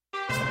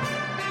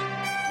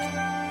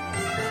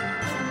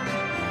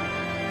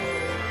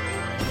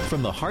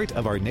From the heart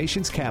of our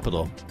nation's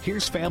capital,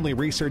 here's Family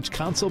Research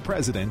Council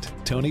President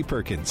Tony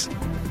Perkins.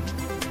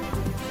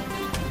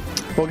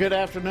 Well, good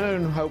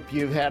afternoon. Hope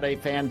you've had a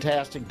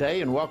fantastic day,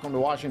 and welcome to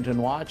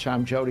Washington Watch.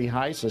 I'm Jody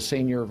Heiss, a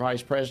Senior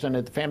Vice President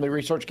at the Family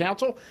Research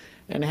Council,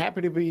 and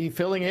happy to be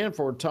filling in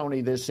for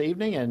Tony this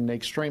evening, and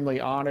extremely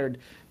honored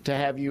to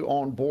have you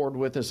on board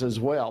with us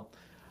as well.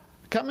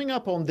 Coming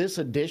up on this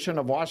edition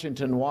of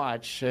Washington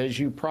Watch, as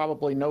you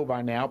probably know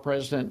by now,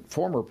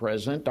 former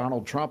President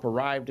Donald Trump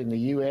arrived in the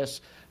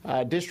U.S.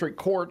 District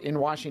Court in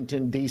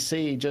Washington,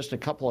 D.C. just a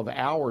couple of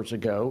hours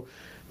ago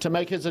to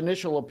make his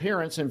initial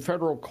appearance in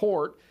federal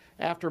court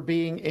after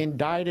being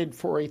indicted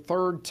for a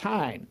third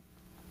time.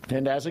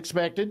 And as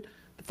expected,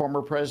 the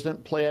former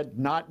president pled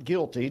not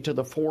guilty to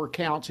the 4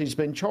 counts he's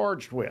been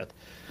charged with.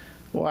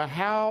 Well,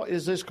 how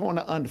is this going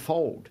to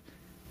unfold?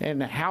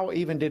 And how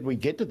even did we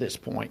get to this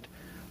point?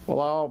 Well,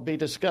 I'll be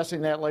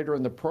discussing that later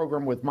in the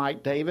program with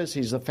Mike Davis.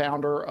 He's the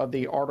founder of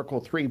the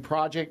Article 3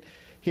 Project.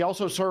 He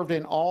also served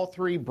in all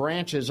 3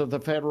 branches of the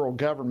federal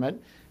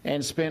government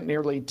and spent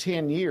nearly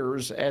 10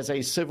 years as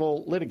a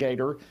civil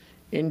litigator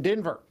in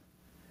Denver.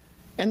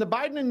 And the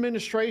Biden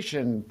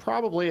administration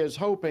probably is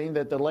hoping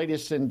that the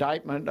latest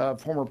indictment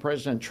of former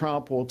President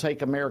Trump will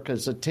take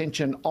America's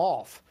attention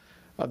off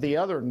of the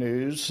other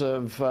news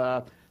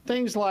of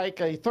things like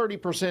a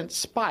 30%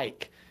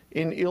 spike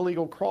in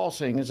illegal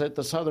crossings at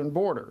the southern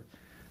border.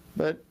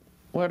 But,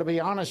 well, to be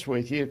honest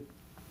with you,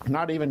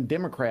 not even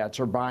Democrats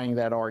are buying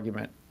that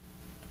argument.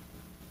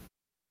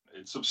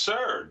 It's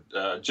absurd.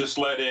 Just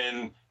let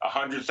in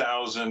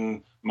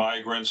 100,000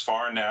 migrants,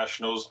 foreign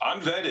nationals,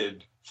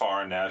 unvetted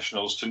foreign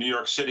nationals to New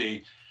York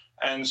City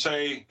and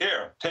say,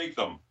 here, take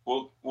them.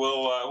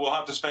 We'll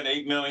have to spend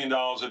 $8 million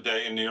a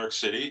day in New York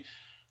City.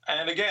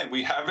 And again,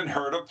 we haven't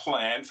heard a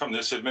plan from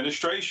this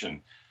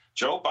administration.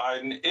 Joe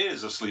Biden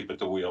is asleep at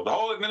the wheel. The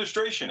whole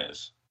administration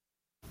is.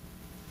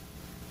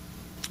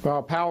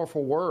 Well,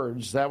 powerful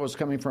words. That was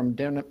coming from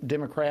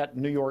Democrat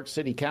New York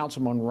City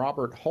Councilman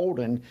Robert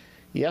Holden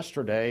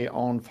yesterday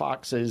on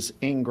Fox's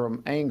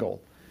Ingram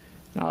Angle.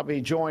 I'll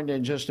be joined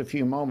in just a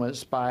few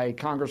moments by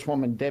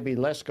Congresswoman Debbie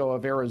Lesko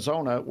of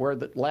Arizona, where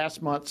the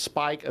last month's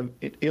spike of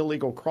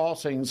illegal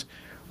crossings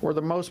were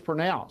the most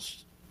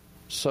pronounced.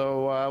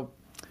 So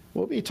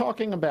we'll be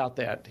talking about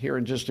that here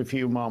in just a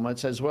few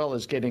moments, as well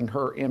as getting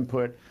her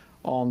input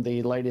on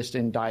the latest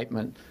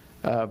indictment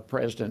of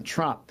President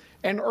Trump.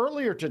 And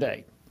earlier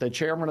today, the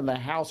chairman of the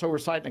House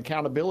Oversight and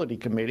Accountability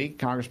Committee,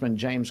 Congressman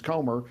James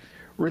Comer,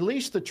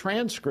 released the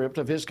transcript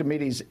of his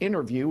committee's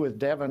interview with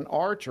Devon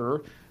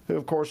Archer, who,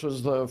 of course,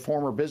 was the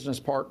former business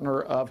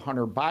partner of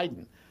Hunter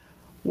Biden.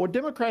 Well,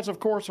 Democrats, of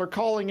course, are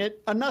calling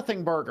it a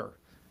nothing burger.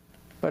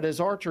 But as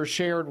Archer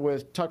shared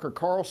with Tucker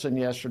Carlson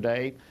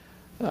yesterday,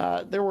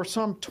 there were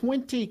some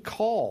 20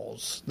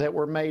 calls that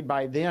were made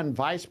by then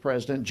Vice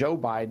President Joe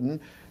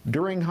Biden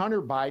during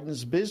Hunter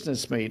Biden's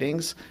business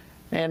meetings.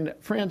 And,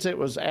 friends, it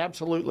was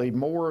absolutely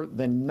more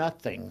than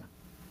nothing.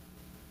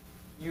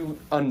 You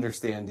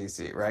understand,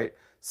 D.C., right?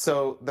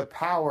 So the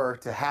power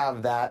to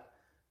have that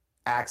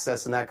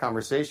access and that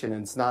conversation,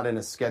 and it's not in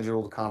a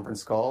scheduled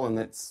conference call, and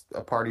it's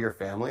a part of your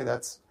family,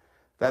 that's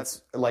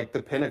like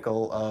the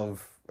pinnacle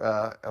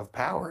of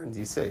power in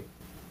D.C.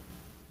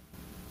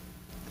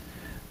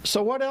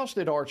 So what else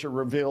did Archer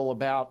reveal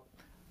about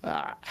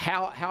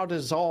how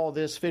does all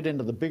this fit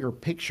into the bigger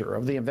picture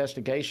of the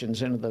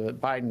investigations into the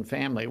Biden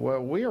family?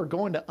 Well, we are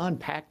going to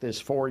unpack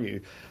this for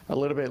you a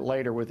little bit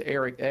later with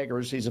Eric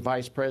Eggers. He's a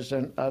vice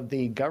president of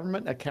the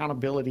Government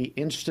Accountability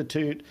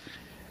Institute.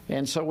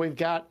 And so we've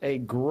got a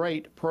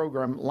great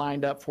program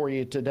lined up for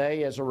you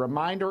today. As a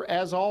reminder,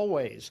 as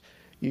always,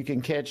 you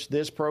can catch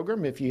this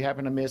program if you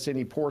happen to miss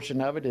any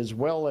portion of it, as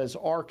well as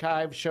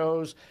archive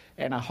shows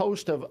and a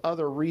host of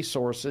other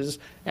resources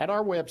at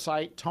our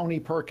website,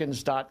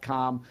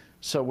 tonyperkins.com.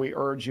 So we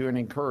urge you and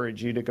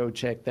encourage you to go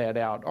check that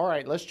out. All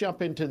right, let's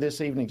jump into this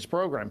evening's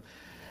program.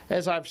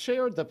 As I've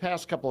shared the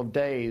past couple of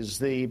days,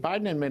 the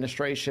Biden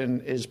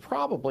administration is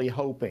probably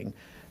hoping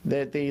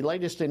that the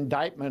latest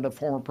indictment of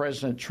former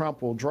President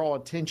Trump will draw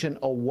attention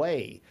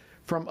away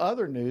from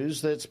other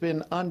news that's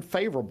been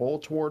unfavorable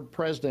toward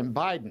President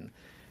Biden.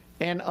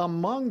 And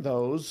among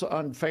those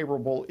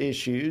unfavorable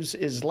issues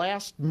is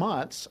last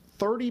month's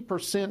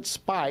 30%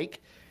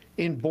 spike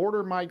in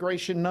border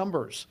migration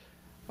numbers.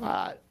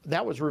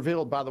 That was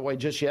revealed, by the way,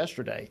 just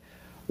yesterday.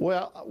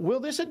 Well, will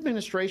this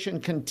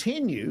administration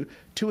continue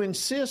to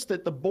insist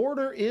that the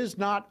border is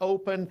not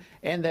open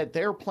and that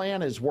their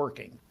plan is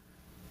working?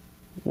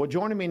 Well,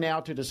 joining me now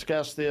to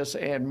discuss this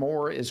and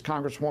more is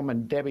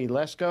Congresswoman Debbie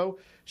Lesko.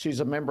 She's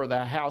a member of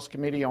the House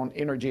Committee on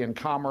Energy and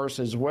Commerce,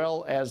 as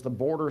well as the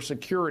Border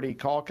Security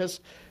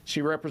Caucus.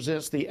 She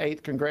represents the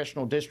 8th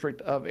Congressional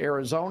District of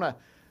Arizona.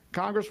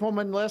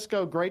 Congresswoman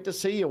Lesko, great to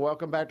see you.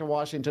 Welcome back to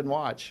Washington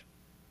Watch.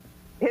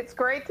 It's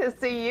great to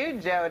see you,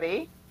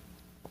 Jody.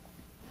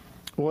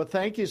 Well,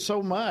 thank you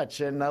so much.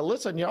 And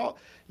listen, y'all,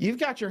 you've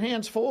got your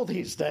hands full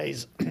these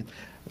days.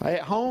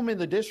 At home in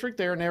the district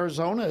there in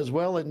Arizona as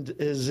well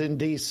as in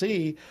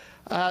D.C.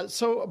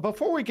 So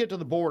before we get to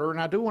the border, and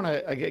I do want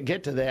to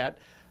get to that,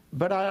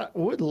 But I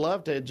would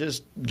love to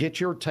just get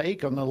your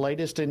take on the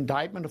latest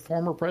indictment of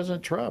former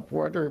President Trump.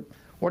 What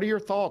are your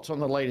thoughts on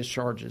the latest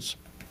charges?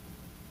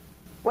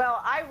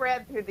 Well, I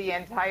read through the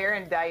entire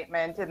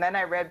indictment, and then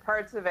I read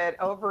parts of it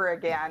over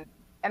again,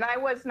 and I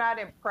was not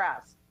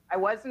impressed. I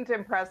wasn't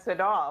impressed at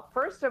all.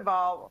 First of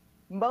all,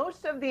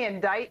 most of the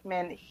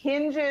indictment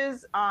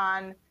hinges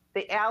on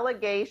the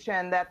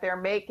allegation that they're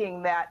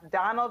making that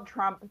Donald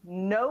Trump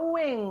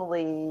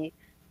knowingly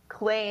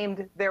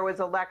claimed there was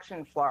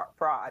election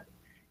fraud.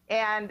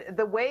 And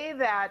the way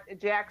that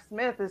Jack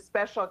Smith, as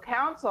special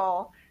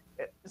counsel,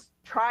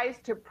 tries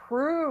to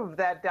prove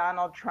that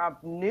Donald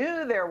Trump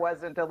knew there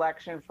wasn't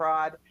election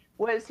fraud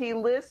was he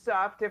lists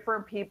off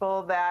different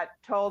people that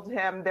told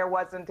him there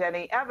wasn't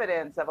any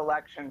evidence of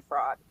election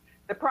fraud.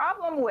 The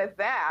problem with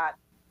that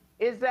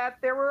is that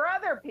there were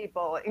other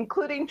people,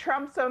 including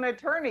Trump's own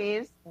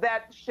attorneys,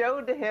 that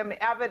showed him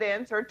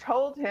evidence or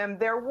told him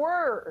there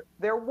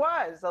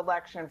was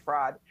election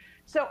fraud.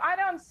 So I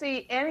don't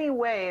see any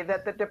way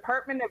that the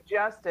Department of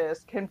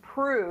Justice can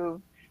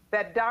prove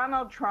that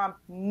Donald Trump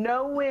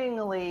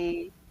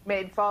knowingly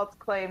made false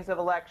claims of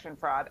election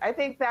fraud. I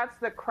think that's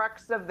the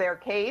crux of their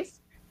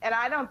case, and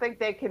I don't think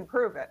they can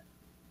prove it.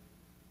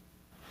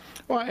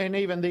 Well, and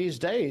even these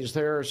days,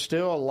 there are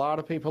still a lot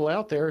of people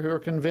out there who are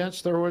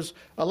convinced there was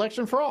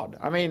election fraud.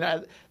 I mean,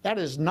 that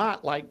is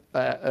not like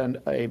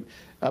a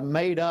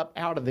made-up,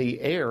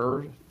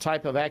 out-of-the-air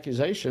type of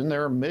accusation.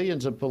 There are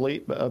millions of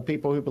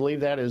people who believe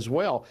that as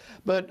well.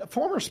 But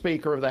former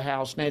Speaker of the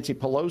House, Nancy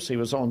Pelosi,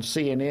 was on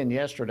CNN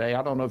yesterday.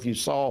 I don't know if you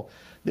saw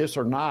this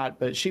or not,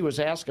 but she was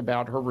asked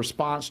about her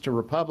response to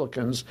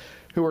Republicans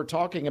who are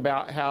talking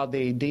about how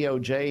the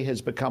DOJ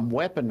has become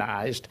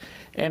weaponized.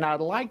 And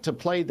I'd like to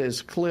play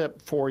this clip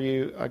for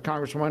you,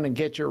 Congresswoman, and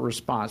get your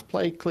response.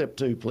 Play clip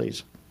 2,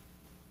 please.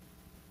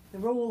 The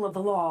rule of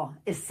law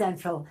is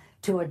central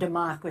to a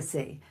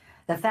democracy.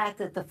 The fact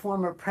that the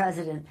former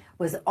president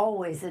was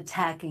always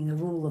attacking the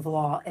rule of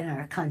law in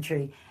our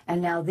country,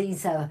 and now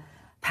these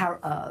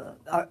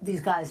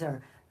guys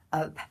are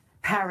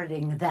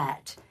parroting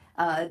that.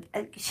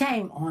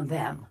 Shame on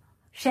them.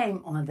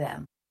 Shame on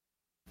them.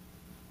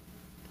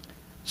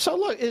 So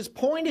look, is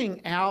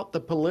pointing out the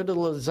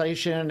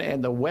politicalization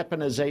and the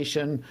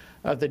weaponization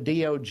of the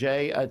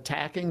DOJ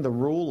attacking the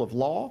rule of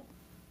law?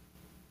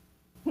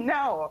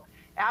 No,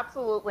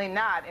 absolutely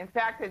not. In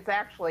fact, it's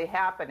actually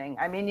happening.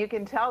 I mean, you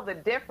can tell the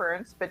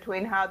difference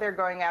between how they're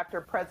going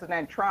after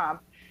President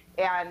Trump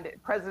and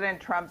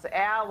President Trump's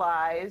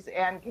allies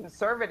and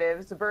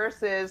conservatives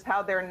versus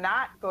how they're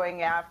not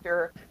going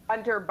after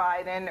Hunter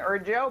Biden or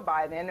Joe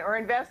Biden or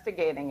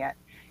investigating it.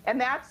 And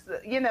that's,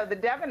 the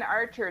Devon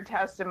Archer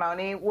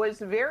testimony was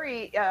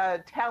very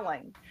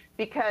telling,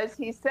 because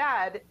he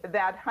said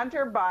that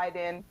Hunter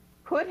Biden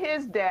put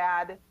his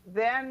dad,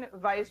 then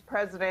Vice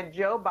President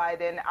Joe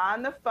Biden,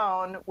 on the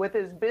phone with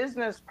his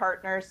business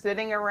partner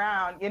sitting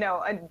around,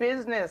 in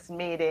business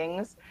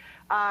meetings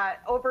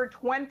over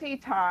 20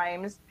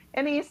 times.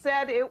 And he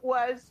said it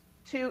was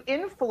to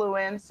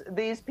influence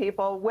these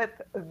people with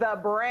the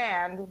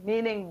brand,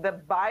 meaning the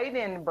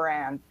Biden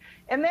brand.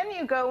 And then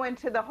you go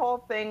into the whole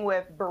thing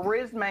with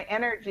Burisma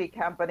Energy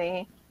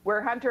Company,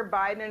 where Hunter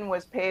Biden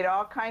was paid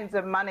all kinds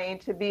of money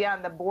to be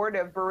on the board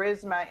of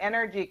Burisma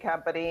Energy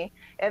Company.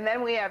 And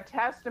then we have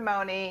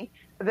testimony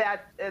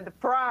that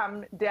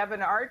from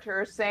Devon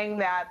Archer saying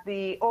that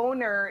the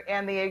owner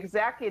and the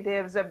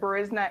executives of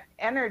Burisma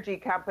Energy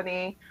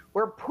Company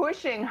were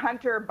pushing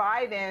Hunter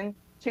Biden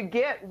to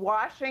get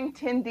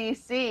Washington,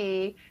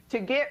 D.C., to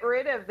get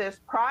rid of this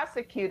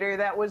prosecutor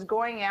that was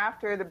going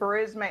after the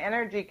Burisma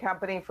Energy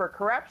Company for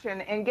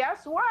corruption. And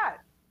guess what?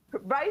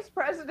 Vice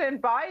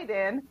President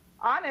Biden,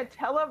 on a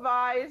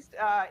televised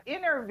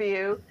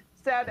interview,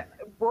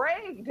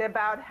 bragged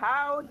about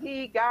how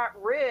he got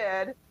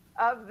rid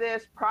of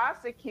this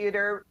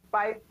prosecutor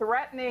by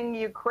threatening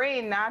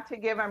Ukraine not to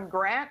give him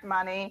grant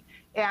money,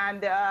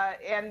 and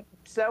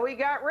so he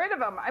got rid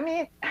of him. I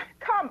mean,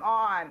 come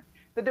on.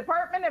 The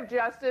Department of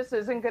Justice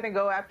isn't going to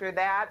go after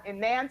that, and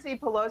Nancy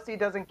Pelosi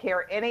doesn't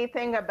care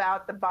anything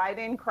about the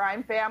Biden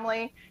crime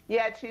family,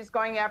 yet she's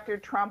going after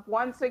Trump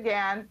once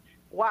again.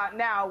 Wow,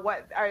 now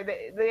what are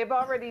they? They've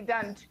already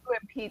done 2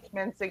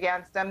 impeachments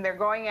against him. They're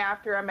going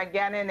after him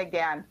again and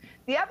again.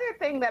 The other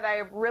thing that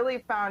I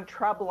really found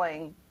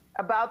troubling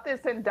about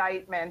this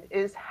indictment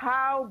is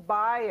how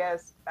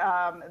biased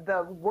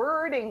the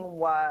wording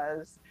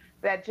was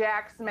that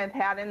Jack Smith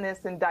had in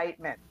this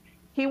indictment.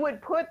 He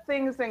would put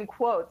things in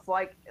quotes,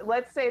 like,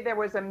 let's say there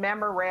was a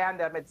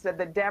memorandum. It said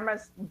the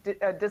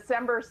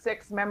December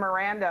 6th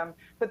memorandum,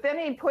 but then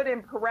he put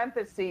in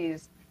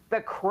parentheses,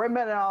 the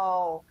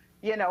criminal,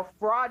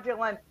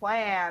 fraudulent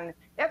plan.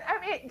 And,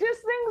 I mean,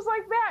 just things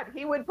like that.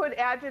 He would put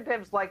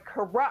adjectives like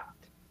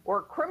corrupt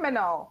or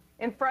criminal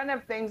in front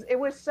of things. It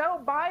was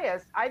so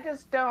biased. I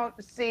just don't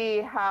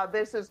see how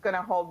this is going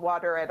to hold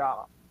water at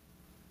all.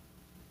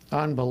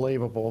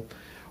 Unbelievable.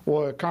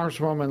 Well,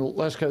 Congresswoman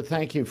Lesko,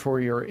 thank you for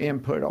your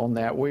input on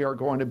that. We are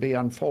going to be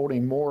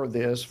unfolding more of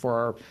this for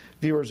our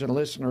viewers and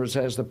listeners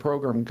as the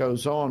program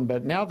goes on.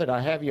 But now that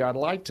I have you, I'd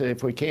like to,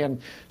 if we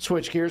can,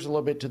 switch gears a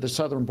little bit to the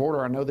southern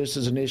border. I know this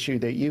is an issue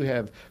that you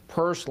have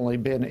personally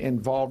been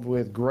involved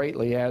with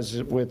greatly,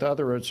 as with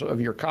others of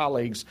your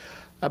colleagues.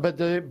 But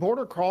the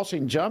border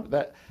crossing jump,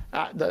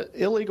 the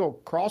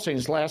illegal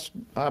crossings last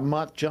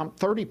month jumped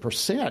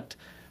 30%.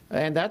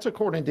 And that's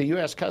according to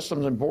U.S.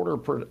 Customs and Border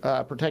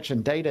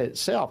Protection data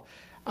itself.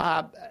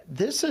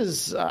 This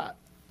is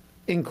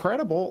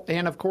incredible.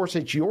 And, of course,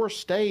 it's your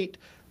state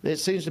that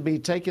seems to be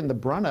taking the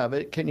brunt of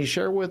it. Can you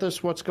share with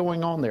us what's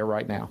going on there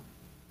right now?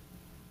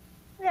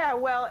 Yeah,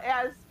 well,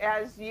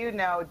 as you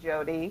know,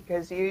 Jody,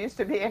 because you used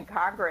to be in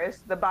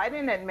Congress, the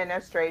Biden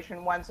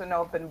administration wants an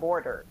open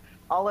border.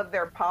 All of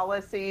their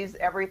policies,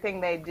 everything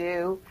they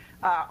do,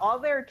 all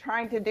they're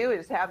trying to do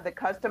is have the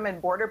Custom and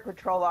Border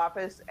Patrol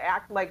Office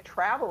act like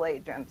travel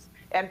agents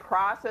and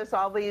process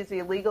all these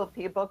illegal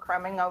people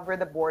coming over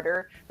the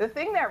border. The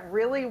thing that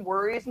really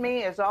worries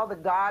me is all the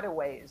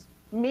gotaways,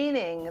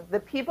 meaning the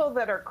people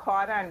that are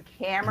caught on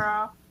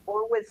camera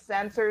or with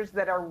sensors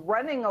that are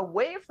running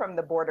away from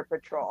the Border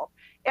Patrol.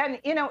 And,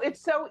 you know, it's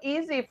so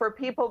easy for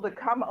people to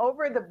come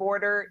over the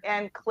border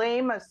and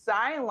claim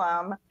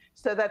asylum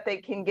so that they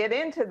can get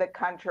into the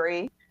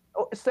country.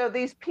 So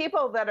these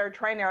people that are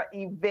trying to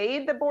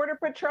evade the Border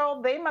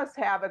Patrol, they must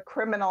have a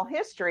criminal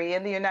history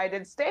in the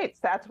United States.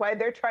 That's why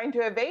they're trying to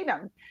evade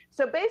them.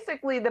 So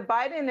basically, the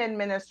Biden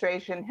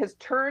administration has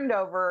turned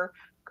over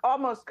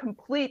almost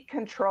complete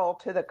control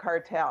to the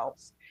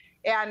cartels.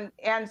 And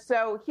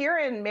so here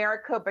in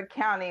Maricopa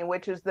County,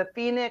 which is the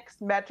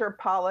Phoenix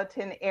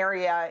metropolitan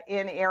area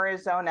in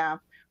Arizona,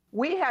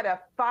 we had a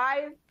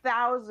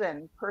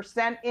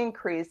 5,000%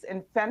 increase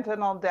in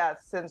fentanyl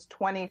deaths since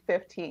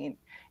 2015.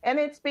 And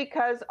it's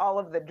because all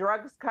of the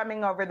drugs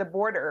coming over the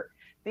border.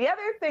 The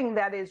other thing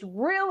that is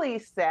really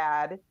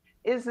sad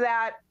is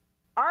that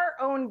our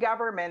own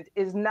government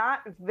is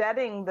not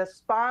vetting the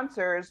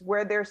sponsors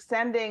where they're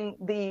sending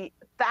the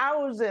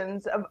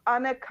thousands of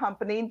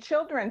unaccompanied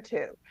children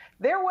to.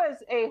 There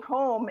was a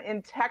home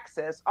in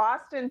Texas,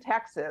 Austin,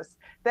 Texas,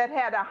 that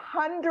had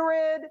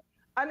 100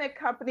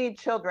 unaccompanied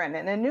children.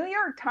 And a New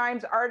York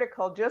Times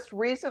article just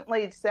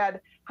recently said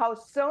how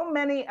so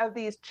many of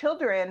these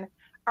children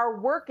are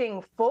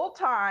working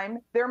full-time.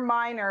 They're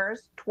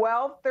minors,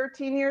 12,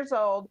 13 years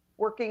old,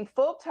 working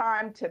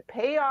full-time to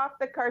pay off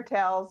the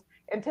cartels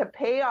and to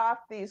pay off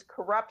these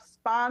corrupt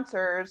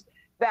sponsors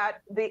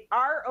that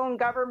our own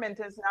government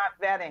is not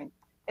vetting.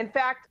 In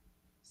fact,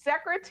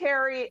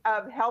 Secretary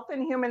of Health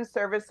and Human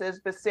Services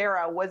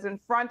Becerra was in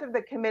front of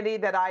the committee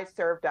that I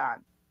served on.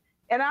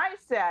 And I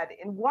said,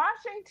 in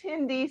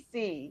Washington,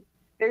 D.C.,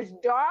 there's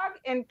dog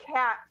and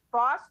cat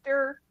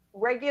foster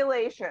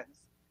regulations.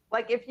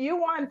 Like if you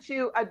want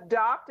to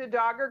adopt a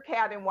dog or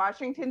cat in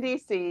Washington,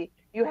 D.C.,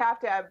 you have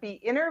to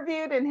be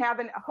interviewed and have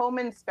a home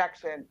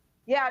inspection.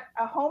 Yet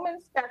a home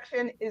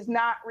inspection is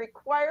not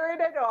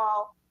required at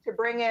all to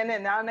bring in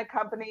an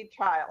unaccompanied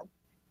child.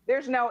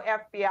 There's no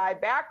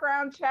FBI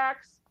background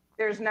checks.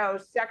 There's no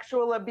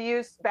sexual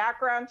abuse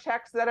background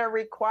checks that are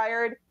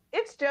required.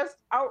 It's just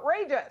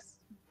outrageous.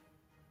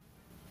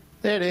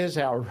 It is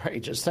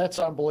outrageous. That's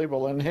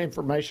unbelievable, and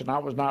information I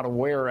was not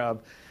aware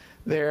of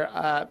there.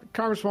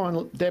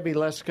 Congresswoman Debbie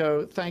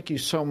Lesko, thank you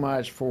so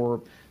much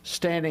for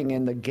standing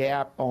in the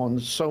gap on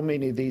so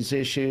many of these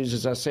issues.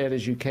 As I said,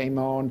 as you came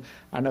on,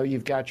 I know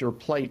you've got your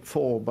plate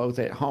full both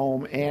at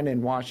home and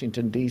in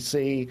Washington,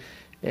 D.C.,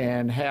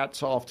 and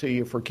hats off to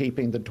you for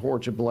keeping the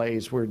torch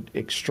ablaze. We're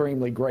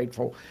extremely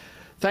grateful.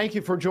 Thank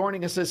you for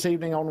joining us this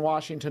evening on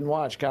Washington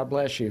Watch. God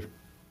bless you.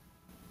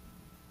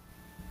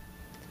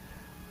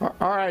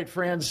 All right,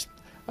 friends,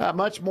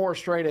 much more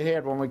straight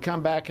ahead. When we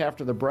come back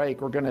after the break,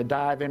 we're going to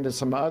dive into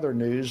some other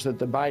news that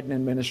the Biden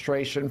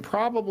administration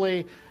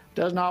probably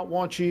does not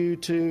want you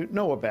to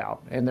know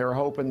about, and they're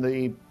hoping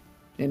the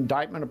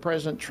indictment of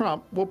President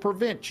Trump will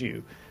prevent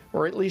you,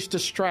 or at least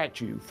distract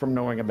you from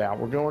knowing about.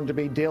 We're going to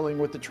be dealing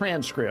with the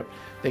transcript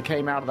that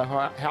came out of the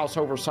House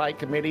Oversight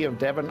Committee of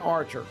Devon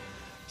Archer.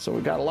 So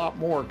we've got a lot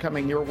more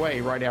coming your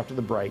way right after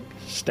the break.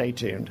 Stay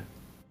tuned.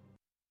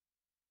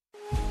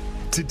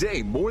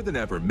 Today, more than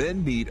ever,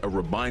 men need a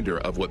reminder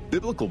of what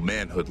biblical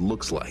manhood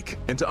looks like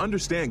and to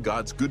understand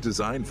God's good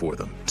design for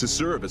them, to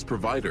serve as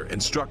provider,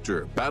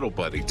 instructor, battle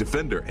buddy,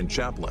 defender, and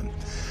chaplain.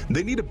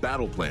 They need a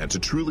battle plan to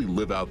truly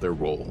live out their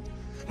role.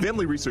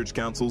 Family Research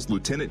Council's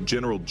Lieutenant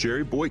General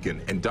Jerry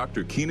Boykin and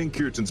Dr. Keenan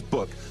Kirtan's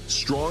book,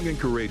 Strong and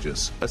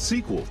Courageous, a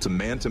sequel to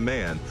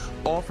Man,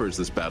 offers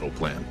this battle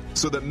plan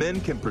so that men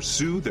can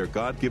pursue their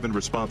God-given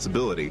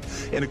responsibility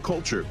in a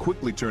culture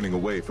quickly turning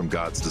away from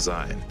God's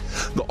design.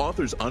 The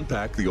authors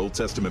unpack the Old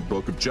Testament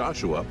book of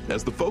Joshua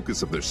as the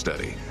focus of their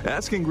study,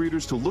 asking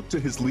readers to look to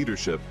his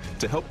leadership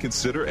to help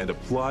consider and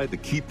apply the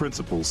key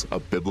principles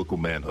of biblical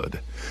manhood.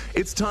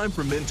 It's time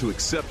for men to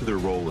accept their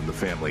role in the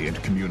family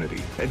and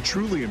community and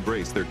truly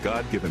embrace their their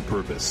God-given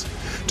purpose.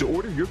 To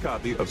order your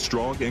copy of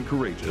Strong and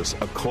Courageous,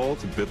 A Call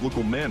to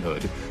Biblical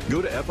Manhood,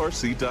 go to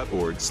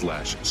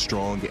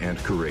frc.org/strong and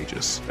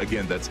courageous.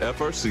 Again, that's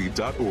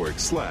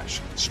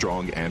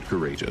frc.org/strong and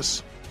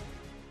courageous.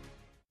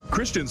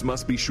 Christians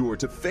must be sure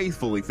to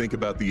faithfully think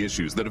about the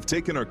issues that have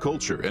taken our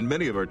culture and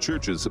many of our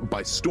churches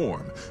by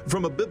storm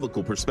from a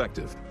biblical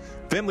perspective.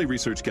 Family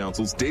Research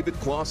Council's David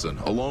Clausen,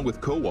 along with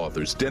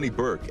co-authors Denny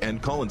Burke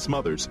and Colin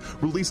Smothers,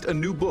 released a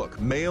new book,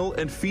 Male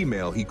and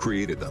Female, He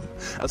Created Them,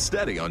 a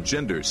study on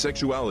gender,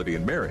 sexuality,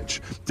 and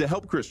marriage to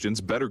help Christians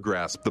better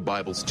grasp the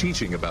Bible's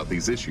teaching about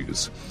these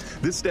issues.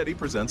 This study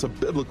presents a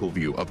biblical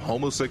view of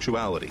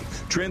homosexuality,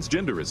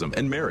 transgenderism,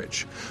 and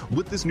marriage.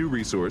 With this new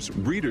resource,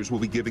 readers will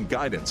be given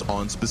guidance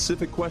on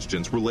specific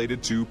questions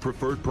related to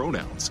preferred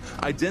pronouns,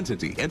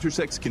 identity,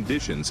 intersex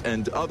conditions,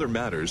 and other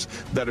matters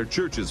that our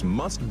churches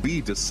must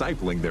be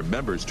discipling their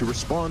members to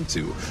respond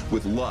to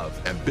with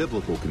love and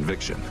biblical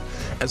conviction.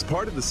 As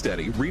part of the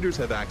study, readers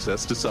have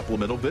access to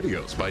supplemental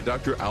videos by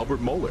Dr. Albert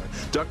Mohler,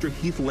 Dr.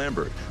 Heath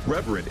Lambert,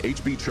 Reverend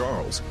H.B.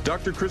 Charles,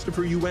 Dr.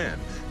 Christopher Yuan,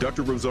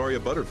 Dr. Rosaria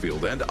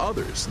Butterfield, and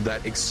others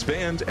that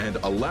expand and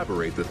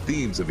elaborate the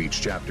themes of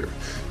each chapter.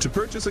 To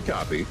purchase a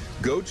copy,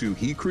 go to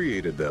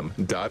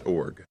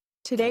hecreatedthem.org.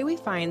 Today we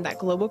find that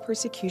global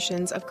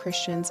persecutions of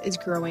Christians is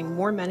growing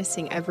more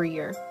menacing every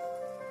year.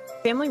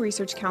 Family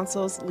Research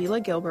Council's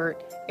Leela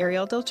Gilbert,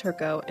 Ariel Del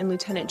Turco, and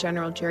Lieutenant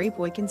General Jerry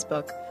Boykin's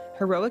book,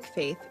 Heroic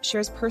Faith,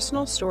 shares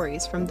personal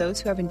stories from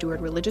those who have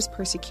endured religious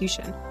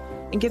persecution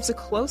and gives a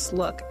close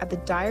look at the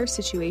dire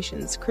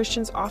situations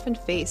Christians often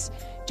face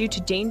due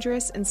to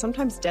dangerous and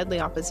sometimes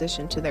deadly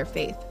opposition to their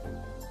faith.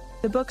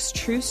 The book's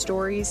true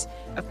stories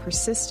of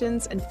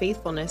persistence and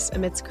faithfulness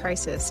amidst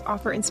crisis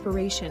offer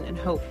inspiration and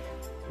hope.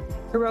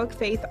 Heroic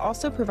Faith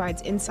also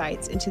provides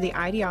insights into the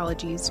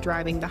ideologies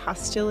driving the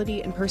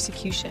hostility and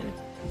persecution,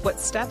 what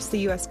steps the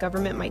U.S.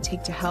 government might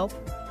take to help,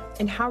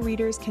 and how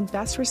readers can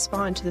best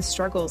respond to the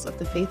struggles of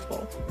the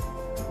faithful.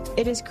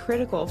 It is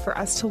critical for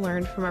us to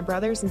learn from our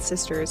brothers and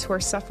sisters who are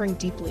suffering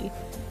deeply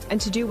and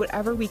to do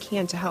whatever we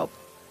can to help.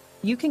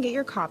 You can get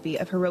your copy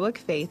of Heroic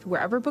Faith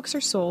wherever books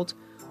are sold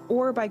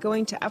or by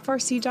going to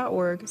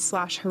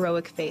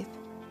frc.org/heroicfaith.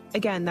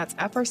 Again, that's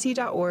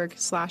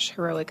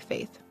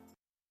frc.org/heroicfaith.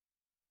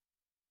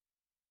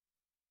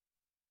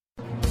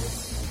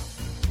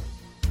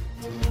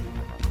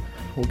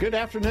 Well, good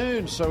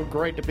afternoon. So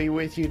great to be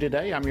with you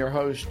today. I'm your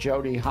host,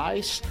 Jody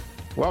Heiss.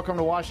 Welcome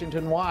to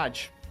Washington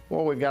Watch.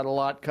 Well, we've got a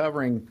lot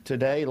covering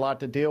today, a lot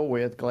to deal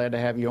with. Glad to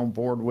have you on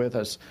board with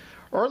us.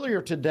 Earlier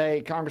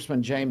today,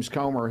 Congressman James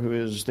Comer, who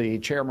is the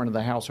chairman of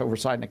the House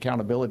Oversight and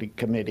Accountability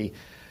Committee,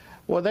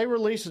 well, they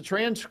released a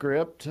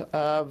transcript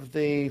of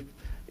the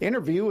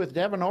interview with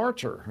Devon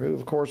Archer, who,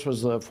 of course,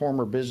 was the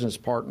former business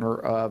partner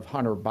of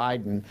Hunter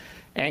Biden.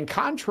 And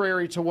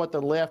contrary to what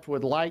the left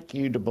would like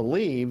you to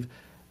believe,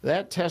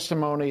 that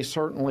testimony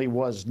certainly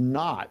was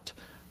not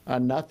a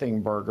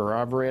nothing burger.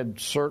 I've read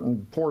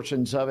certain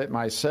portions of it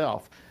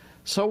myself.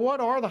 So what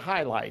are the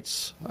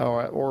highlights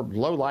or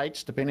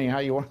lowlights, depending on how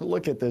you want to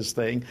look at this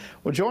thing?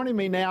 Well, joining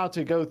me now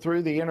to go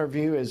through the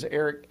interview is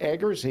Eric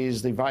Eggers.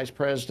 He's the vice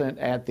president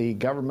at the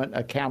Government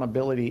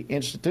Accountability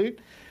Institute.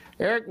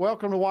 Eric,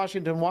 welcome to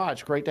Washington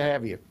Watch. Great to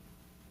have you.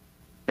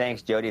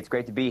 Thanks, Jody. It's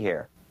great to be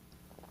here.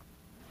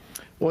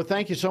 Well,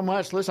 thank you so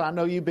much. Listen, I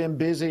know you've been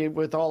busy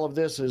with all of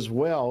this as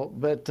well,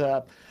 but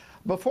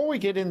before we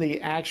get in the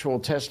actual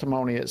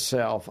testimony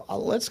itself,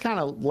 let's kind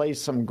of lay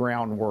some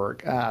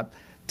groundwork.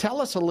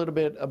 Tell us a little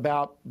bit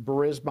about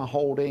Burisma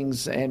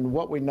Holdings and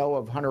what we know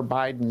of Hunter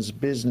Biden's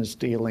business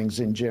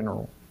dealings in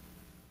general.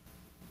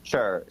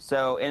 Sure.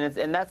 So,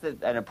 and that's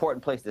an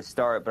important place to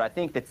start, but I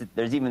think that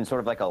there's even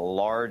sort of like a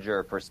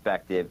larger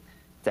perspective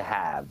to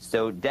have.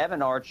 So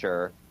Devon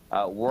Archer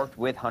worked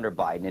with Hunter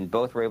Biden, and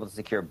both were able to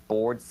secure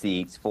board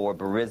seats for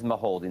Burisma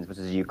Holdings, which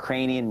is a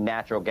Ukrainian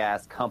natural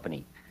gas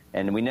company.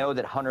 And we know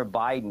that Hunter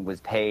Biden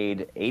was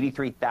paid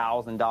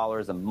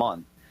 $83,000 a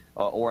month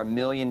or $1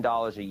 million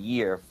a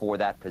year for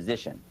that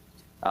position.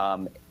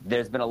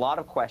 There's been a lot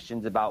of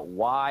questions about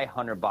why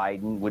Hunter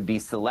Biden would be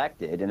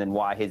selected and then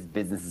why his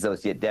business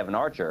associate Devon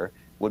Archer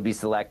would be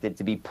selected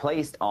to be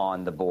placed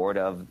on the board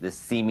of this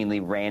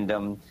seemingly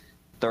random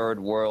third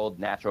world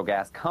natural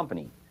gas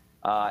company.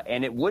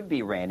 And it would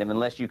be random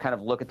unless you kind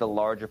of look at the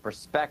larger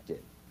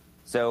perspective.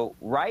 So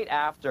right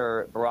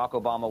after Barack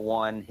Obama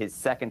won his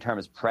second term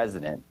as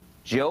president,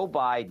 Joe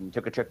Biden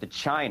took a trip to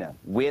China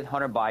with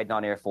Hunter Biden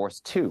on Air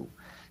Force Two.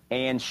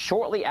 And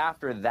shortly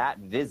after that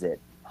visit,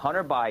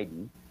 Hunter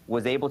Biden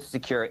was able to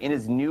secure in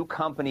his new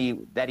company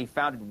that he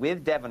founded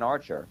with Devon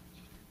Archer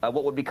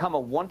what would become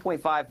a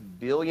 $1.5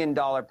 billion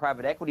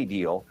private equity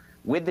deal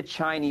with the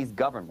Chinese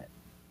government.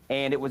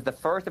 And it was the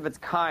first of its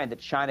kind that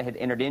China had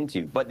entered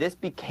into. But this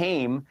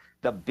became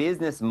the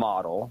business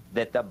model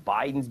that the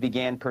Bidens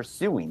began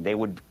pursuing. They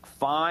would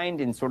find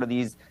in sort of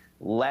these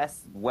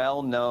less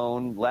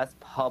well-known, less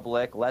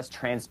public, less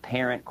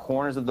transparent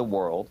corners of the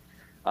world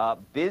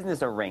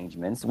business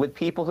arrangements with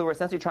people who were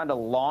essentially trying to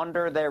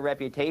launder their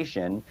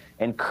reputation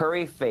and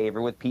curry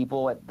favor with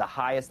people at the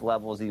highest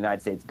levels of the United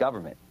States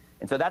government.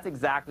 And so that's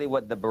exactly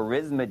what the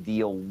Burisma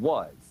deal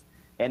was.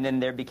 And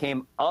then there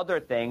became other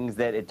things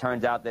that it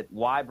turns out that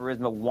why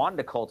Burisma wanted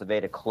to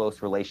cultivate a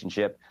close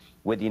relationship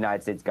with the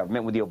United States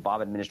government, with the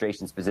Obama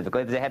administration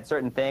specifically, because they had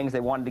certain things they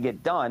wanted to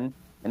get done.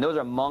 And those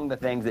are among the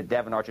things that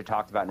Devon Archer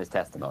talked about in his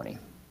testimony.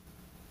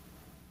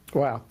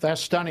 Wow,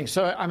 that's stunning.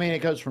 So, I mean, it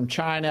goes from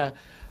China.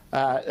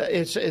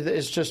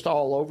 It's just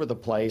all over the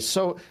place.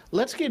 So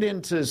let's get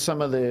into some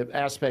of the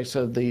aspects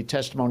of the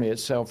testimony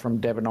itself from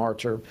Devon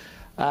Archer.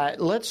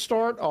 Let's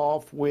start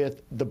off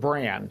with the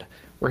brand.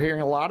 We're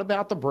hearing a lot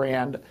about the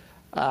brand.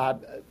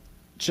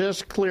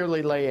 Just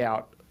clearly lay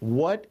out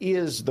what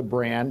is the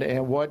brand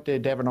and what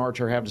did Devon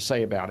Archer have to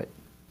say about it?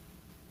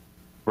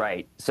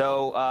 Right.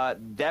 So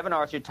Devon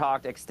Archer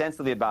talked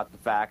extensively about the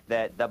fact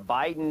that the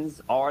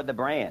Bidens are the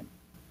brand,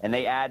 and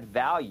they add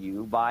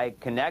value by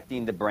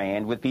connecting the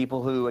brand with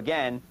people who,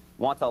 again,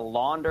 want to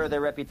launder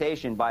their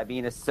reputation by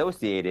being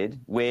associated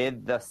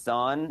with the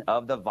son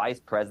of the vice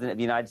president of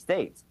the United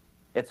States.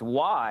 It's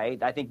why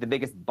I think the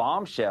biggest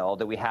bombshell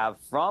that we have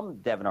from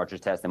Devon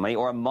Archer's testimony,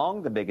 or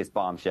among the biggest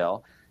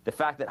bombshell, the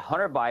fact that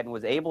Hunter Biden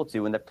was able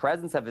to, in the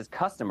presence of his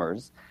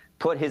customers,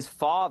 put his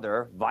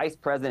father, Vice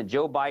President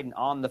Joe Biden,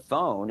 on the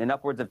phone in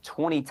upwards of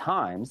 20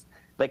 times.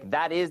 Like,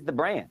 that is the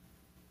brand.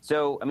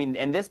 So, I mean,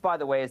 and this, by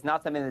the way, is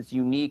not something that's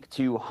unique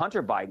to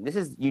Hunter Biden. This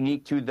is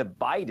unique to the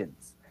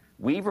Bidens.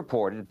 We've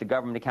reported at the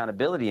Government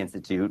Accountability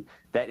Institute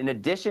that in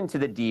addition to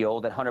the deal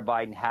that Hunter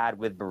Biden had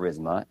with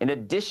Burisma, in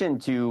addition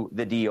to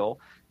the deal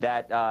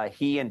that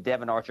he and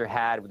Devon Archer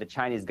had with the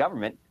Chinese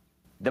government,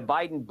 the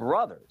Biden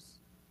brothers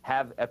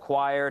have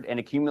acquired and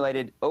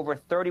accumulated over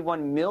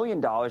 $31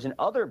 million in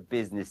other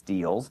business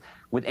deals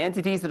with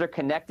entities that are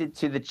connected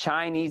to the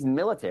Chinese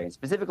military,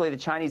 specifically the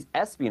Chinese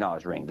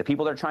espionage ring, the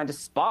people that are trying to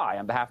spy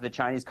on behalf of the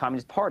Chinese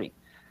Communist Party.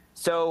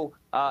 So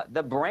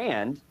the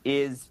brand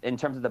is, in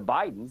terms of the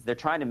Bidens, they're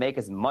trying to make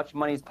as much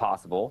money as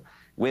possible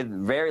with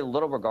very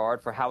little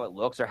regard for how it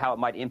looks or how it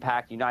might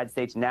impact United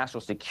States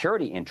national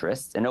security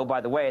interests. And oh,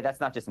 by the way,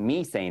 that's not just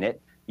me saying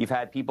it. You've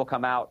had people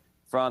come out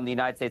from the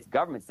United States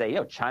government say,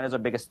 China's our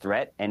biggest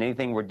threat, and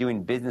anything we're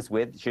doing business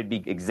with should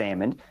be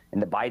examined.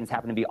 And the Bidens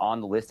happen to be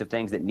on the list of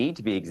things that need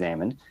to be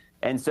examined.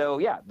 And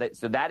so,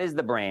 so that is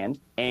the brand.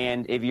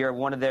 And if you're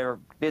one of their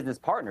business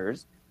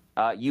partners,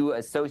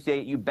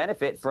 you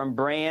benefit from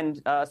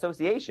brand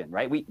association,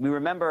 right? We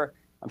remember,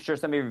 I'm sure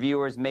some of your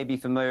viewers may be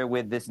familiar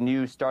with this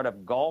new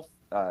startup golf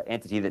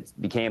entity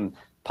that became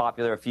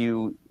popular a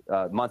few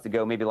months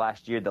ago, maybe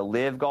last year, the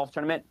Live Golf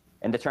Tournament.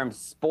 And the term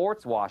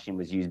sports washing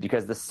was used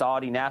because the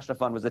Saudi National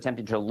Fund was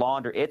attempting to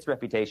launder its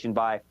reputation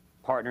by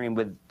partnering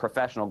with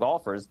professional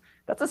golfers.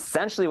 That's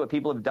essentially what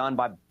people have done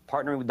by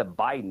partnering with the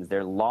Bidens.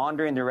 They're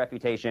laundering their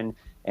reputation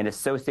and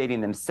associating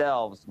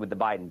themselves with the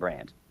Biden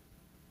brand.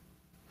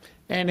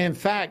 And in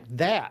fact,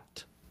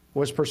 that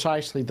was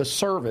precisely the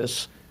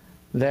service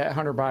that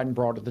Hunter Biden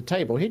brought to the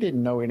table. He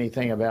didn't know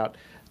anything about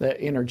the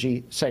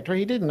energy sector.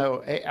 He didn't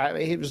know.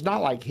 It was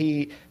not like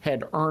he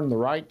had earned the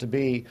right to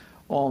be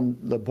on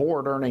the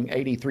board earning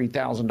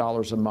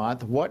 $83,000 a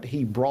month. What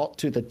he brought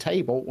to the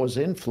table was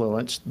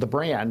influenced the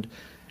brand,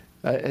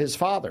 his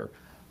father.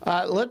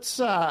 Let's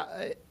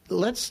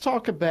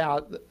talk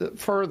about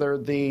further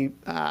the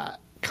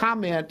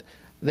comment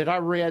that I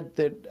read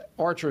that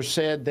Archer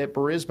said that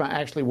Burisma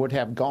actually would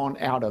have gone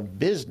out of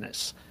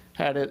business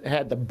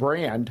had the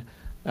brand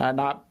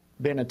not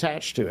been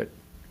attached to it.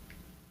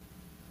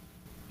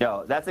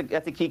 No, that's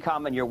a key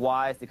comment. You're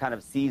wise to kind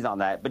of seize on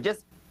that. But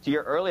just to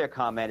your earlier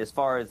comment, as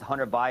far as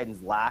Hunter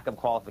Biden's lack of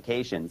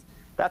qualifications,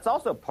 that's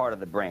also part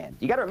of the brand.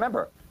 You got to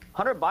remember,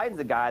 Hunter Biden's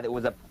a guy that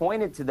was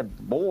appointed to the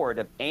board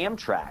of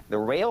Amtrak, the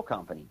rail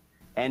company.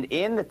 And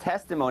in the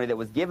testimony that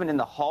was given in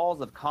the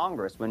halls of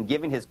Congress when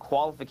giving his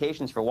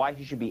qualifications for why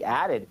he should be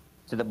added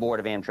to the board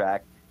of Amtrak,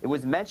 it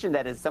was mentioned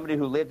that as somebody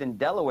who lived in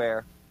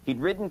Delaware,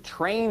 he'd ridden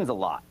trains a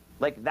lot.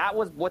 Like, that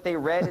was what they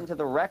read into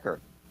the record.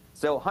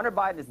 So Hunter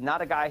Biden is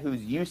not a guy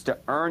who's used to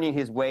earning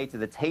his way to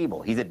the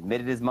table. He's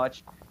admitted as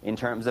much in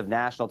terms of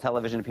national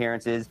television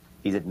appearances.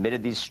 He's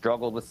admitted he's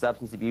struggled with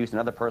substance abuse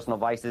and other personal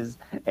vices.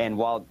 And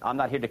while I'm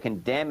not here to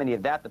condemn any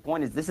of that, the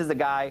point is this is a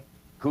guy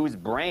whose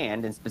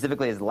brand, and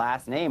specifically his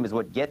last name, is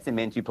what gets him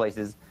into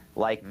places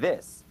like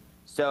this.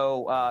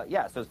 So,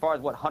 so as far as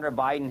what Hunter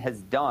Biden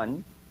has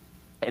done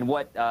and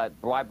why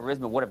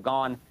Burisma would have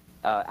gone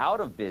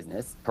out of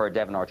business, per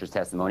Devon Archer's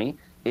testimony,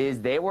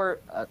 is they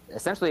were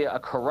essentially a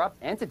corrupt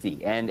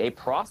entity, and a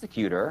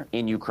prosecutor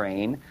in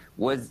Ukraine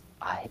was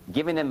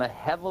giving them a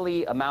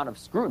heavily amount of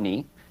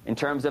scrutiny in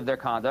terms of their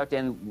conduct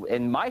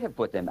and might have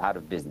put them out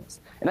of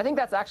business. And I think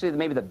that's actually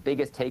maybe the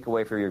biggest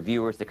takeaway for your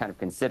viewers to kind of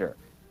consider.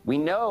 We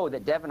know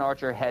that Devon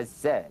Archer has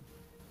said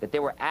that they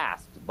were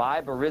asked by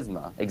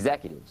Burisma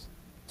executives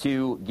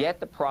to get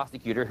the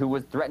prosecutor who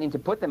was threatening to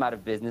put them out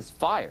of business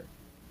fired.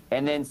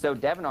 And then so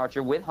Devon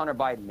Archer, with Hunter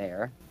Biden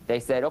there, they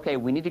said, okay,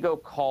 we need to go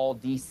call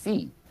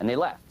D.C., and they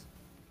left.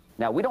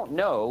 Now, we don't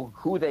know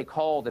who they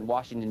called in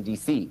Washington,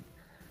 D.C.,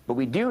 But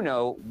we do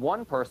know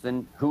one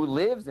person who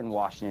lives in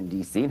Washington,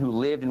 D.C., and who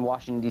lived in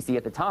Washington, D.C.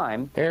 at the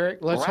time. Eric,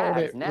 let's hold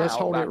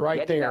it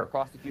right there.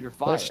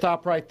 Let's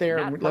stop right there.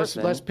 And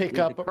let's pick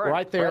up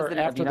right there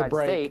after the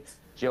break.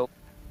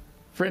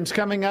 Friends,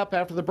 coming up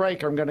after the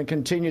break, I'm going to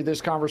continue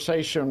this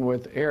conversation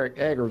with Eric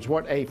Eggers.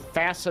 What a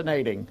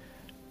fascinating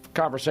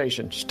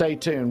conversation. Stay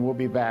tuned. We'll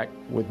be back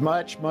with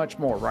much, much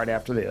more right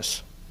after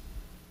this.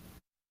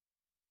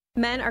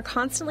 Men are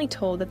constantly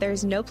told that there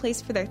is no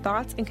place for their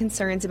thoughts and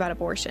concerns about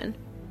abortion.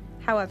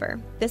 However,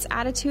 this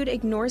attitude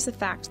ignores the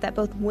fact that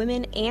both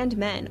women and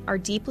men are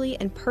deeply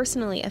and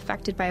personally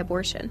affected by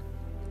abortion.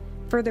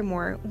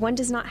 Furthermore, one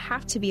does not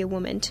have to be a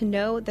woman to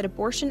know that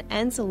abortion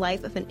ends the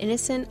life of an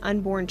innocent,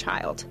 unborn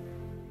child.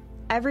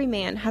 Every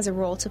man has a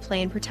role to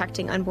play in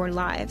protecting unborn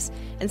lives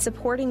and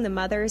supporting the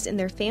mothers in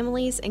their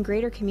families and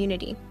greater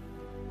community,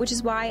 which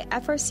is why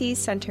FRC's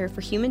Center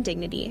for Human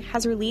Dignity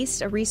has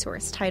released a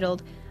resource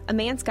titled A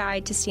Man's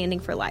Guide to Standing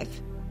for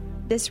Life.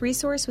 This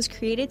resource was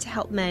created to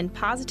help men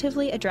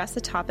positively address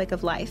the topic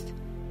of life.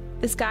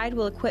 This guide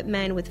will equip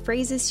men with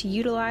phrases to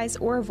utilize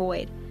or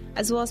avoid,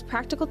 as well as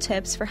practical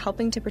tips for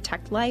helping to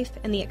protect life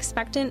and the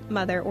expectant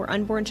mother or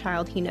unborn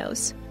child he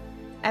knows.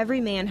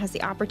 Every man has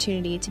the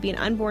opportunity to be an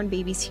unborn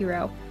baby's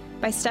hero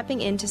by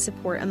stepping in to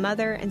support a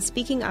mother and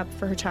speaking up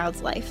for her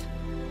child's life.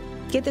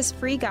 Get this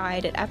free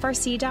guide at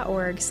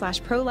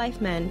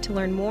frc.org/prolifemen to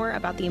learn more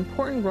about the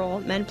important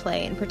role men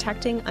play in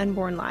protecting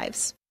unborn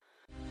lives.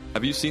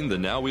 Have you seen the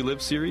Now We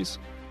Live series?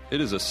 It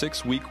is a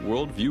 6-week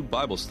worldview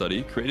Bible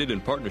study created in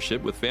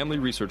partnership with Family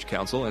Research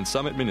Council and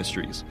Summit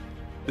Ministries.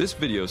 This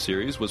video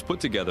series was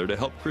put together to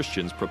help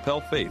Christians propel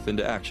faith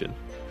into action.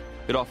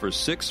 It offers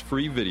 6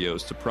 free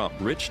videos to prompt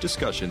rich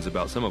discussions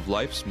about some of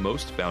life's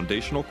most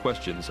foundational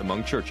questions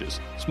among churches,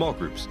 small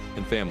groups,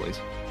 and families.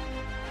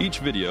 Each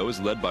video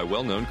is led by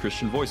well-known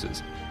Christian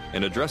voices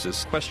and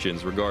addresses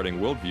questions regarding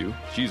worldview,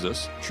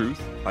 Jesus,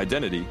 truth,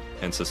 identity,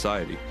 and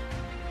society.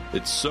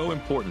 It's so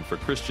important for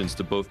Christians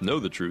to both know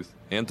the truth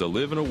and to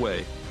live in a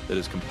way that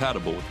is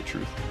compatible with the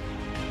truth.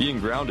 Being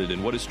grounded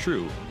in what is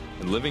true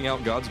and living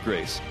out God's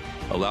grace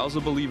allows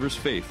a believer's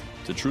faith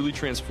to truly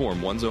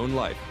transform one's own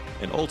life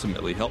and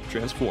ultimately help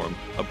transform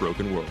a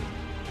broken world.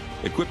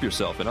 Equip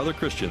yourself and other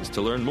Christians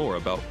to learn more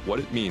about what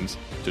it means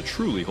to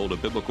truly hold a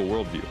biblical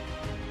worldview.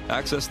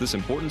 Access this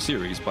important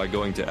series by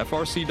going to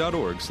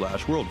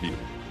frc.org/worldview.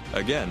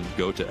 Again,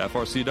 go to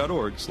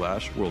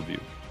frc.org/worldview.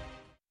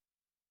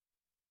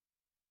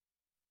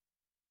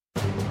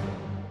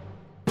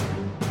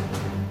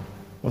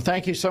 Well,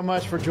 thank you so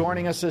much for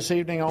joining us this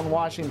evening on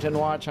Washington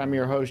Watch. I'm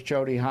your host,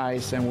 Jody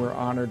Heiss, and we're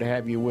honored to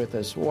have you with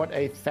us. What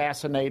a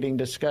fascinating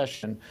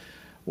discussion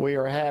we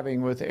are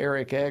having with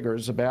Eric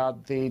Eggers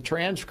about the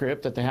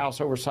transcript that the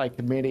House Oversight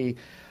Committee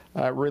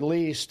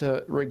released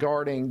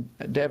regarding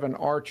Devon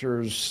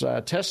Archer's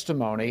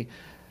testimony.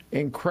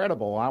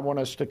 Incredible. I want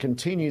us to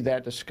continue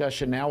that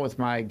discussion now with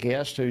my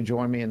guest who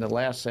joined me in the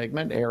last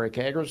segment, Eric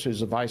Eggers, who's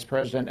the Vice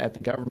President at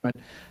the Government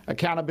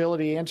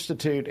Accountability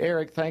Institute.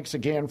 Eric, thanks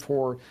again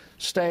for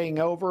staying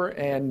over,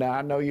 and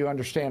I know you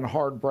understand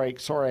hard break.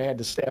 Sorry I had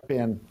to step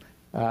in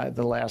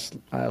the last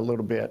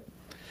little bit.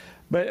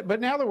 But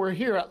now that we're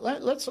here,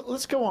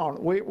 let's go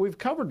on. We've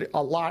covered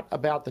a lot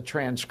about the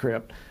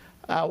transcript.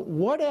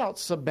 What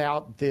else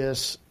about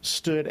this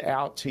stood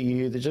out to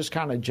you that just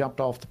kind of jumped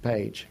off the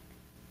page?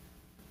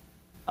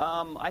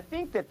 I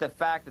think that the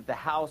fact that the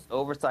House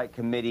Oversight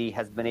Committee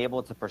has been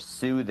able to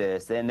pursue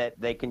this and that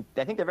I think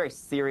they're very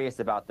serious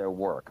about their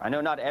work. I know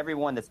not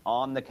everyone that's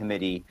on the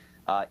committee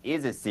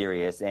is as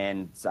serious,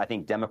 and I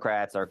think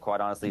Democrats are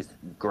quite honestly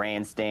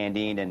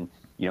grandstanding and,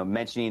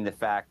 mentioning the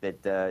fact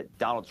that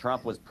Donald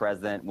Trump was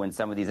president when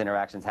some of these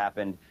interactions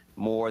happened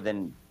more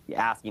than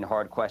asking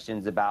hard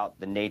questions about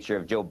the nature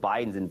of Joe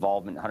Biden's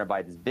involvement in Hunter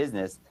Biden's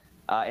business.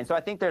 And so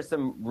I think there's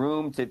some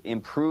room to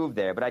improve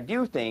there. But I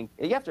do think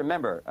you have to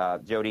remember,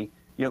 Jody,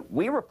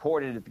 we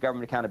reported at the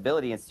Government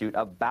Accountability Institute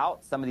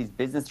about some of these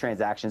business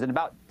transactions and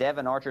about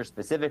Devon Archer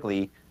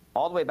specifically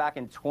all the way back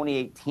in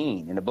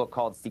 2018 in a book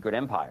called Secret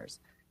Empires.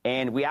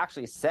 And we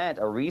actually sent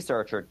a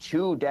researcher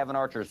to Devon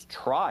Archer's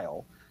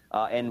trial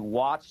and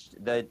watched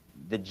the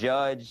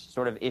judge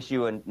sort of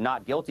issue a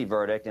not guilty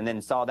verdict and then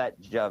saw that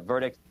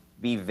verdict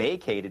be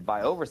vacated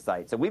by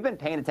Oversight. So we've been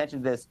paying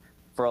attention to this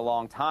for a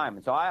long time.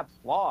 And so I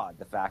applaud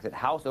the fact that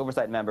House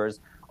Oversight members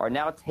are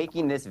now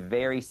taking this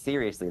very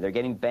seriously. They're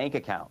getting bank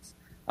accounts.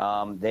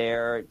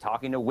 They're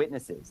talking to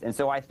witnesses. And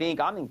so I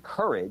think I'm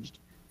encouraged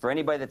for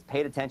anybody that's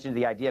paid attention to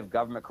the idea of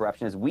government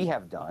corruption as we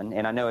have done,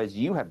 and I know as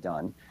you have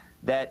done,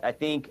 that I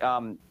think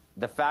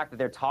the fact that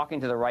they're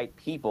talking to the right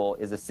people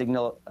is a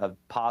signal of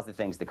positive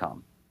things to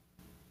come.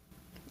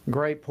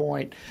 Great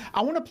point.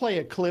 I want to play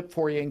a clip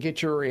for you and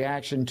get your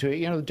reaction to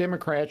it. The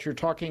Democrats, you're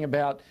talking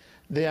about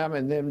them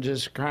and them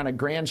just kind of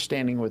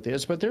grandstanding with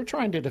this, but they're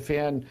trying to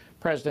defend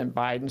President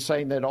Biden,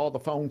 saying that all the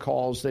phone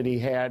calls that he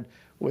had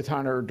with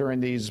Hunter during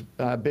these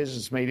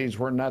business meetings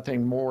were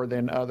nothing more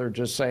than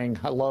just saying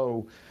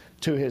hello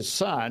to his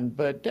son.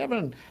 But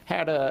Devon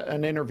had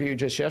an interview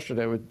just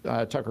yesterday with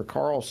Tucker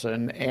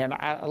Carlson, and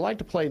I'd like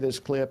to play this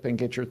clip and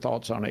get your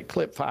thoughts on it.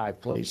 Clip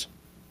 5, please.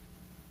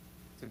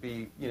 To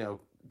be,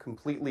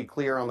 completely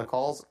clear on the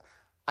calls,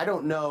 I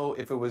don't know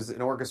if it was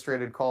an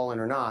orchestrated call in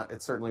or not.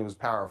 It certainly was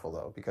powerful,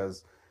 though,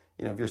 because,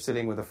 if you're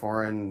sitting with a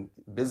foreign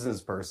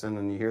business person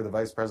and you hear the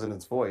vice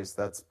president's voice,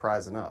 that's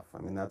prize enough. I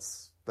mean,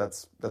 that's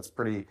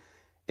pretty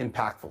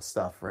impactful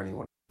stuff for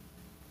anyone.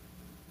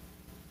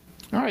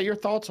 All right, your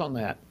thoughts on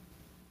that?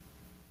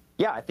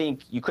 Yeah, I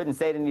think you couldn't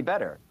say it any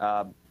better.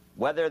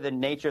 Whether the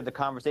nature of the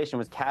conversation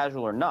was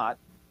casual or not,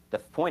 the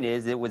point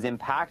is it was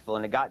impactful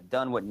and it got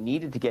done what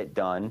needed to get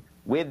done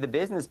with the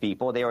business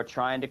people they were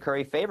trying to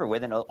curry favor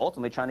with and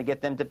ultimately trying to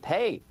get them to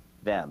pay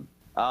them.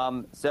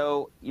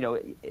 So,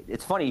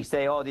 it's funny you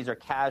say, oh, these are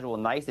casual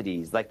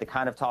niceties, like the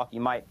kind of talk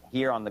you might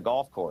hear on the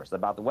golf course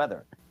about the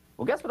weather.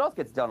 Well, guess what else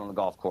gets done on the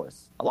golf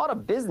course? A lot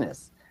of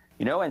business,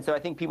 and so I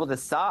think people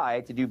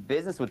decide to do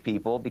business with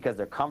people because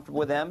they're comfortable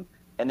with them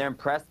and they're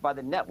impressed by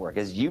the network.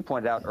 As you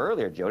pointed out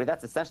earlier, Jody,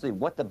 that's essentially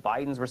what the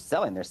Bidens were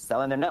selling. They're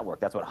selling their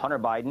network. That's what Hunter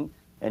Biden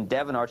and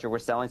Devon Archer were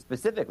selling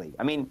specifically.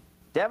 I mean,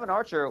 Devon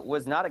Archer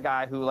was not a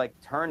guy who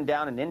turned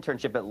down an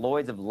internship at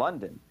Lloyd's of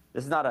London.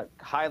 This is not a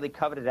highly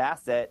coveted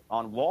asset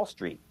on Wall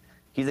Street.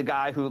 He's a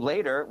guy who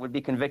later would be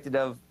convicted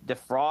of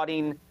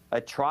defrauding a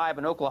tribe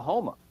in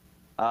Oklahoma.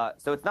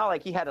 So it's not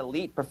like he had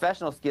elite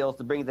professional skills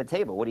to bring to the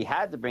table. What he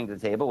had to bring to the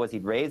table was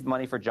he'd raised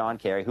money for John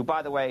Kerry, who,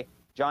 by the way,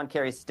 John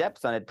Kerry's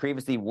stepson had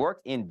previously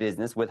worked in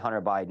business with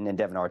Hunter Biden and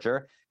Devon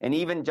Archer. And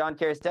even John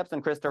Kerry's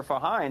stepson, Christopher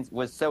Hines,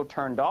 was so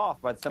turned off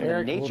by some of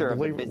the nature of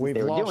the business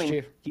they were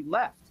doing, he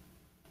left.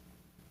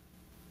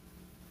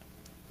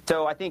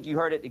 So I think you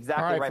heard it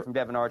exactly right from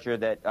Devon Archer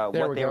that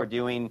what they were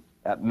doing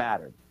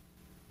mattered.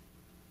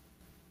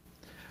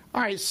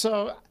 All right,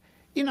 so,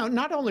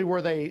 not only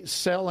were they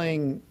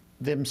selling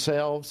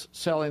themselves,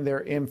 selling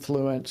their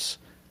influence,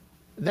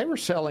 they were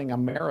selling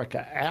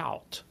America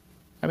out.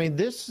 I mean,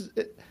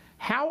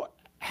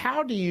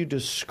 how do you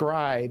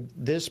describe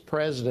this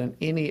president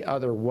any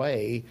other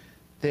way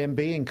than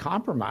being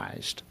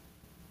compromised?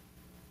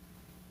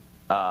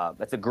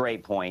 That's a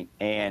great point,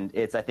 and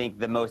it's, I think,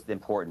 the most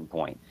important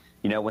point.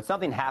 When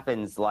something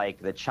happens like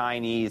the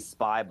Chinese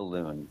spy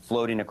balloon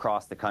floating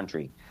across the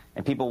country,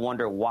 and people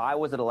wonder why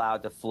was it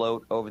allowed to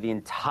float over the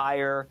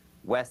entire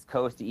West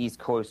Coast to East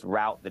Coast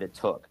route that it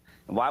took,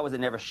 and why was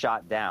it never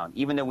shot down,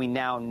 even though we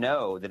now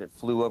know that it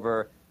flew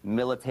over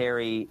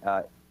military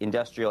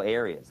industrial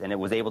areas and it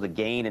was able to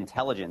gain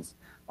intelligence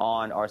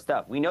on our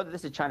stuff. We know that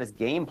this is China's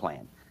game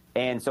plan.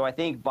 And so I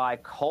think by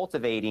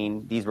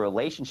cultivating these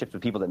relationships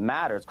with people that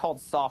matter, it's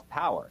called soft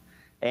power.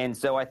 And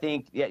so I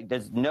think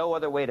there's no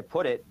other way to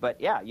put it.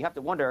 But, you have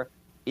to wonder,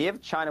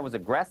 if China was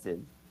aggressive,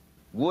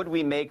 would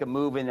we make a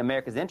move in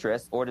America's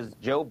interest, or does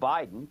Joe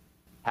Biden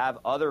have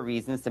other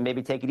reasons to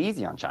maybe take it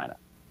easy on China?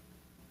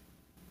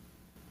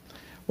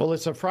 Well,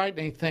 it's a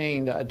frightening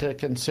thing to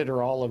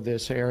consider all of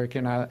this, Eric,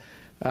 and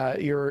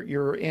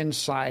your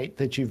insight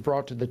that you've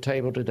brought to the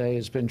table today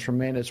has been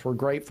tremendous. We're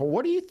grateful.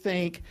 What do you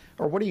think,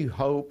 or what do you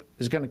hope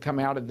is going to come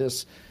out of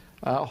this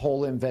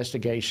whole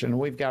investigation?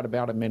 We've got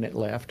about a minute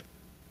left.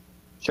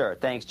 Sure.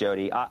 Thanks,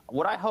 Jody.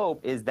 What I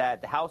hope is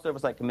that the House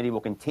Oversight Committee will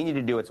continue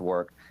to do its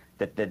work,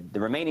 that the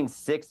remaining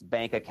 6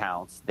 bank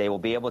accounts, they will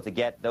be able to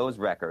get those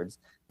records,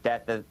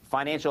 that the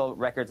financial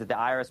records that the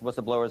IRS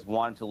whistleblowers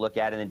wanted to look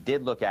at and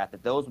did look at,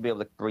 that those will be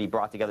able to be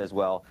brought together as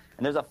well.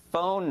 And there's a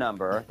phone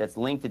number that's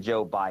linked to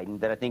Joe Biden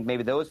that I think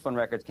maybe those phone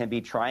records can be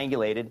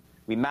triangulated.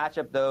 We match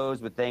up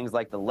those with things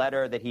like the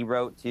letter that he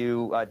wrote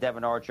to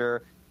Devon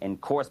Archer and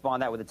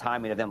correspond that with the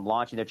timing of them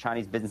launching their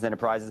Chinese business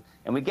enterprises.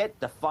 And we get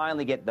to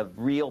finally get the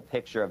real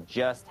picture of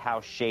just how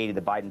shady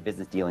the Biden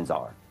business dealings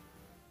are.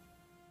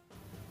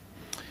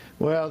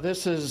 Well,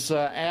 this is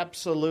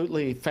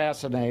absolutely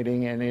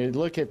fascinating, and you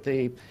look at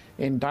the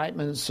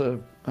indictments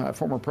of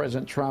former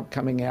President Trump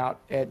coming out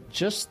at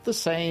just the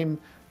same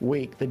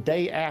week, the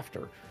day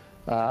after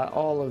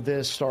all of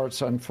this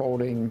starts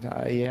unfolding.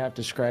 You have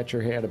to scratch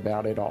your head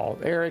about it all.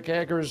 Eric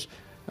Eggers,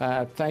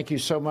 thank you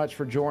so much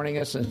for joining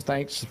us, and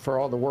thanks for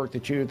all the work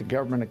that you at the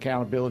Government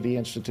Accountability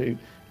Institute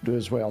do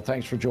as well.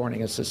 Thanks for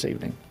joining us this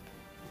evening.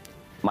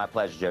 My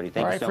pleasure, Jody.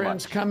 Thank you so much. All right,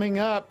 friends, coming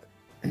up,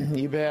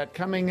 you bet.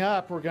 Coming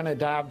up, we're going to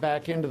dive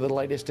back into the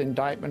latest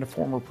indictment of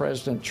former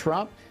President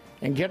Trump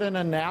and get an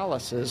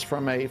analysis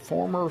from a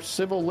former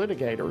civil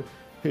litigator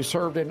who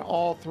served in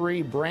all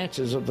 3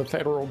 branches of the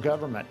federal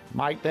government.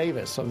 Mike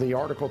Davis of the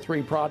Article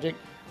 3 Project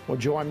will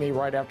join me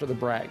right after the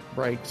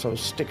break, so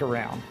stick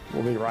around.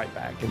 We'll be right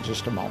back in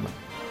just a moment.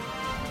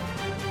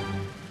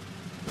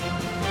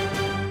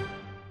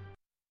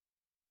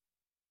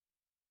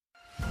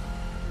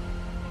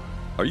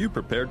 Are you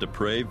prepared to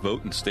pray,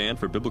 vote, and stand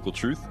for biblical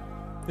truth?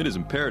 It is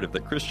imperative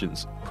that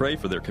Christians pray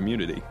for their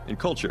community and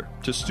culture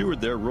to steward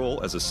their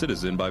role as a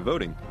citizen by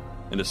voting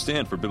and to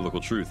stand for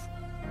biblical truth.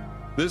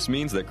 This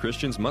means that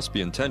Christians must be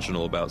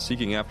intentional about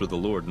seeking after the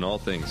Lord in all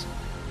things.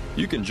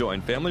 You can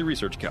join Family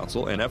Research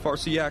Council and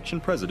FRC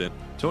Action President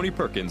Tony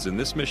Perkins in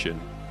this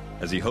mission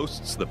as he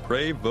hosts the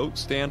Pray, Vote,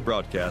 Stand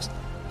broadcast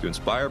to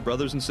inspire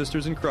brothers and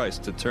sisters in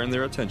Christ to turn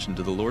their attention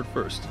to the Lord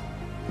first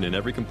and in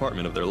every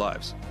compartment of their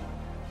lives.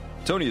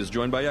 Tony is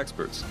joined by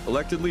experts,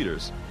 elected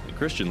leaders, and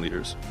Christian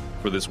leaders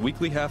for this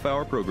weekly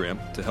half-hour program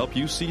to help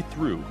you see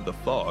through the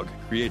fog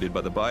created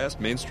by the biased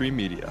mainstream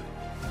media.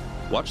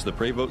 Watch the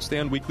Pray Vote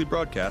Stand weekly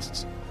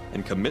broadcasts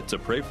and commit to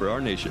pray for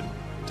our nation,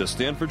 to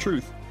stand for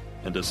truth,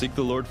 and to seek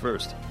the Lord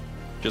first.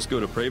 Just go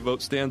to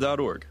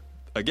PrayVoteStand.org.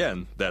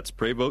 Again, that's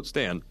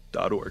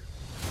PrayVoteStand.org.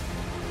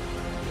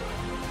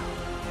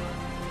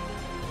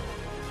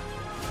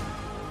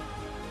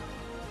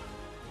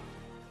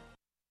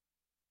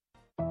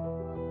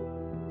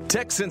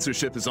 Tech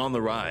censorship is on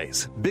the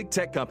rise. Big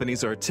tech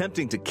companies are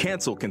attempting to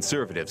cancel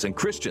conservatives and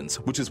Christians,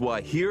 which is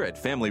why here at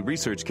Family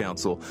Research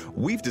Council,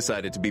 we've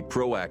decided to be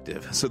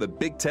proactive so that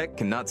big tech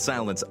cannot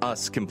silence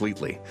us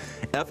completely.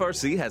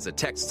 FRC has a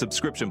text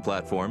subscription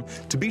platform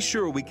to be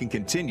sure we can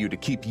continue to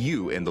keep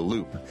you in the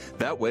loop.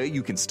 That way,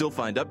 you can still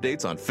find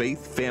updates on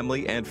faith,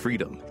 family, and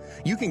freedom.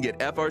 You can get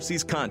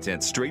FRC's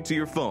content straight to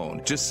your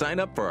phone. Just sign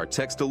up for our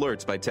text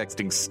alerts by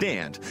texting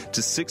STAND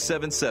to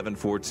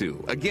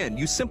 67742. Again,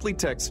 you simply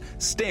text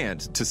STAND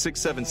to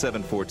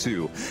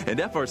 67742, and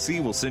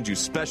FRC will send you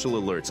special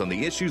alerts on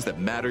the issues that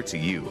matter to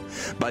you.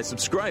 By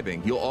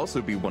subscribing, you'll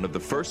also be one of the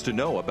first to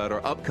know about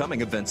our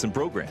upcoming events and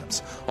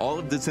programs. All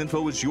of this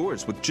info is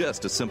yours with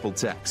just a simple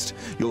text.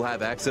 You'll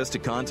have access to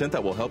content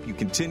that will help you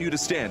continue to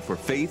stand for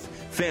faith,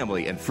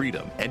 family, and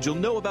freedom, and you'll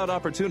know about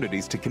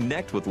opportunities to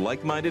connect with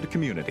like-minded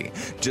community.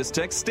 Just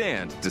text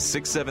STAND to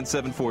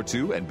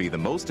 67742 and be the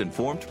most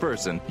informed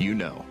person you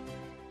know.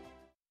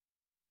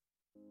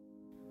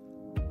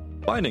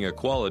 Finding a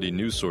quality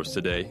news source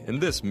today in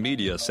this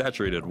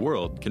media-saturated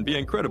world can be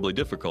incredibly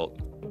difficult.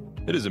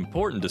 It is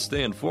important to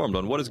stay informed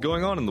on what is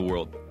going on in the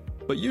world,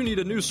 but you need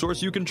a news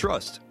source you can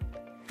trust.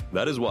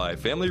 That is why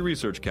Family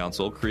Research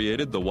Council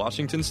created the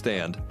Washington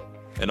Stand,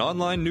 an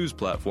online news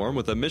platform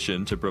with a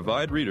mission to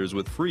provide readers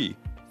with free,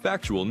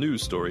 factual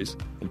news stories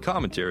and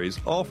commentaries,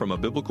 all from a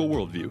biblical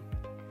worldview.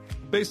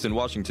 Based in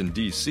Washington,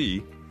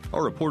 D.C.,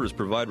 our reporters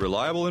provide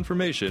reliable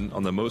information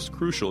on the most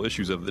crucial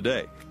issues of the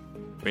day,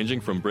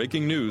 ranging from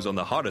breaking news on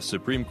the hottest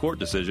Supreme Court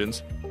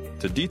decisions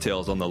to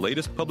details on the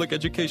latest public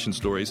education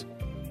stories,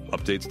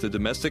 updates to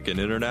domestic and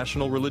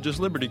international religious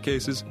liberty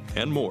cases,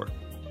 and more.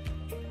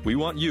 We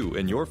want you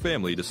and your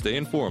family to stay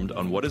informed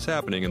on what is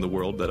happening in the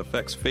world that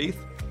affects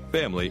faith,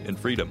 family, and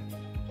freedom.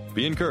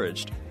 Be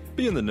encouraged,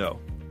 be in the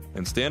know,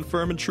 and stand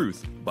firm in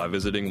truth by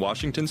visiting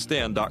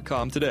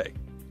WashingtonStand.com today.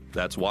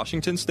 That's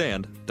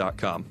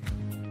WashingtonStand.com.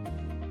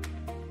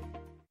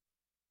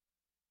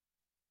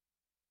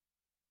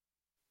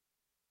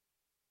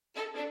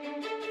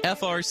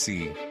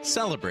 FRC,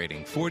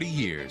 celebrating 40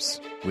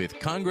 years with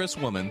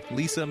Congresswoman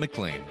Lisa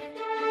McClain.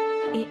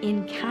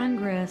 In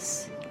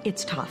Congress,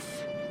 it's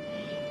tough,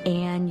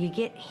 and you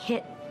get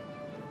hit,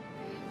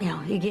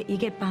 you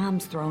get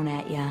bombs thrown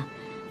at you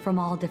from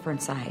all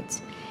different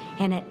sides.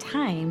 And at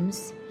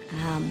times,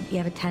 you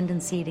have a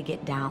tendency to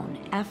get down.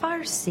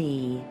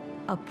 FRC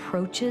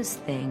approaches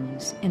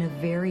things in a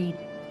very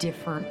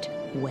different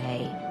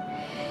way.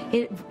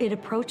 It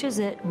approaches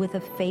it with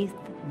a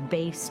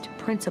faith-based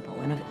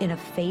principle, in a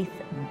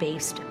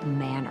faith-based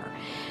manner,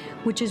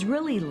 which is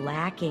really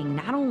lacking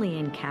not only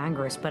in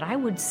Congress, but I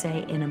would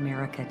say in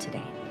America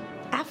today.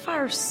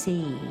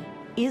 FRC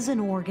is an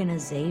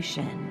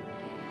organization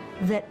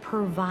that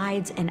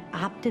provides an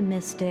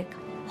optimistic,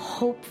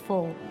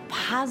 hopeful,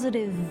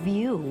 positive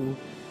view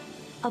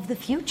of the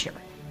future.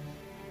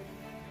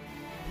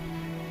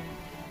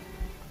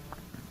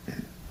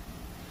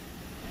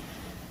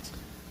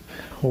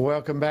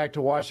 Welcome back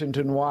to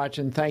Washington Watch,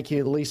 and thank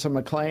you, Lisa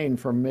McClain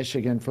from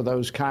Michigan, for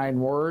those kind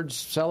words,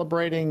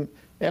 celebrating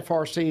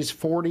FRC's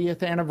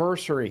 40th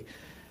anniversary.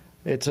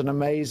 It's an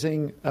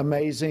amazing,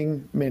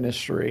 amazing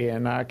ministry,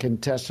 and I can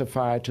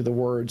testify to the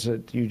words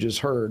that you just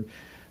heard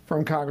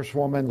from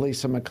Congresswoman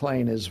Lisa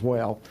McClain as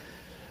well.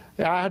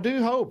 I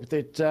do hope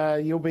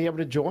that you'll be able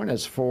to join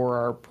us for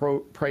our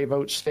Pray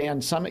Vote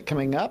Stand Summit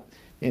coming up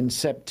in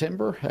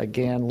September.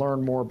 Again,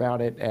 learn more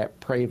about it at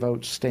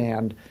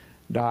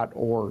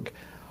PrayVoteStand.org.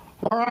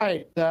 All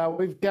right,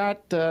 we've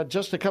got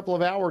just a couple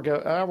of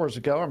hours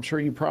ago, I'm sure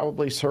you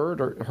probably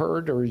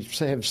heard or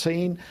have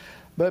seen,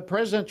 but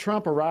President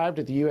Trump arrived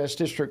at the U.S.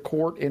 District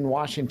Court in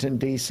Washington,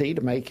 D.C.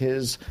 to make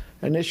his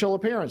initial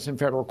appearance in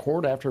federal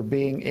court after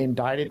being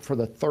indicted for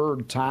the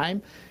third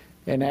time.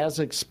 And as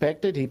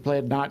expected, he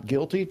pled not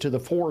guilty to the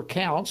 4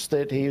 counts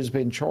that he has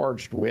been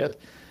charged with.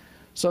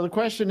 So the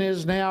question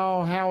is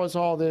now, how is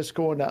all this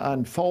going to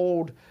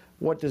unfold?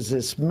 What does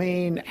this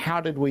mean?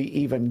 How did we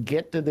even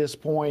get to this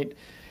point?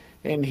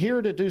 And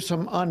here to do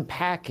some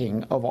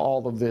unpacking of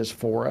all of this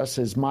for us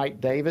is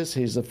Mike Davis.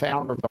 He's the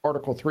founder of the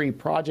Article 3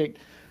 Project,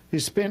 who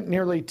spent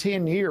nearly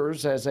 10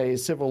 years as a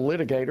civil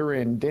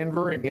litigator in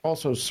Denver, and he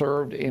also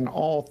served in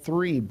all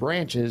 3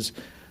 branches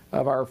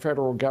of our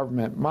federal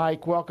government.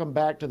 Mike, welcome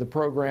back to the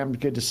program.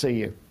 Good to see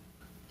you.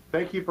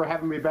 Thank you for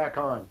having me back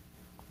on.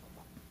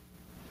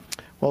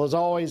 Well, it's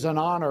always an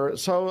honor.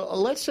 So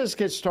let's just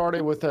get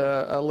started with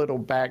a little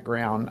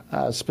background.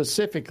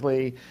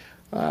 Specifically,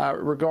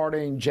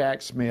 regarding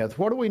Jack Smith.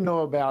 What do we know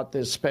about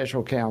this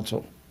special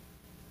counsel?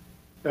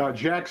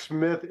 Jack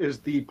Smith is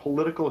the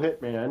political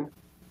hitman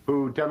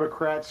who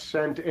Democrats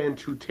sent in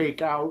to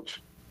take out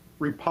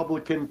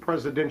Republican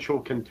presidential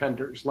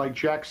contenders, like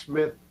Jack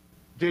Smith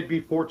did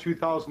before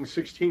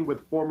 2016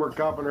 with former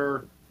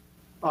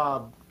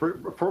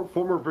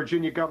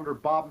Virginia Governor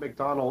Bob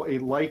McDonnell, a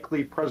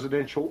likely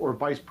presidential or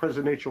vice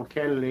presidential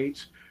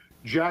candidate.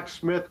 Jack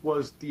Smith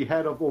was the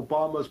head of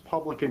Obama's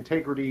public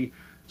integrity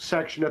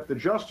section at the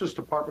Justice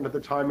Department at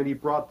the time, and he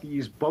brought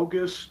these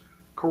bogus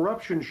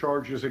corruption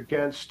charges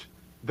against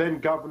then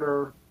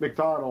Governor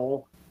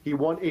McDonnell. He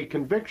won a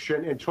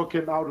conviction and took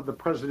him out of the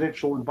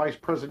presidential and vice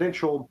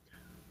presidential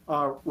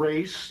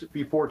race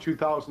before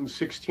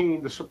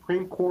 2016. The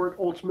Supreme Court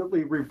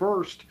ultimately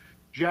reversed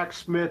Jack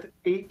Smith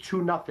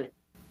 8-0.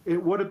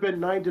 It would have been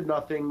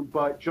 9-0,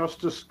 but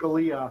Justice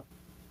Scalia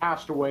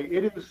passed away.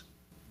 It is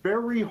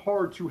very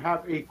hard to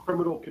have a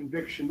criminal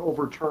conviction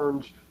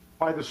overturned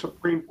by the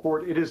Supreme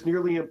Court. It is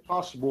nearly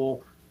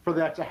impossible for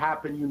that to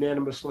happen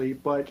unanimously.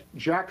 But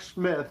Jack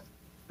Smith,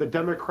 the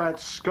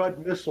Democrats'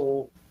 Scud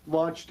missile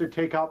launched to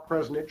take out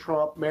President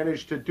Trump,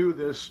 managed to do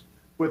this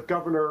with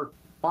Governor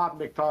Bob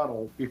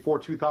McDonnell before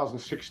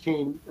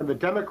 2016. And the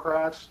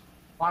Democrats,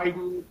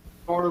 Biden,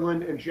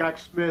 Garland, and Jack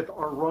Smith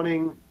are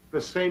running the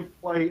same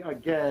play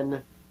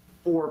again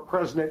for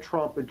President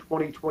Trump in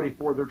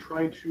 2024. They're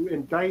trying to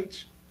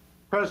indict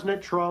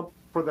President Trump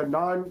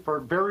for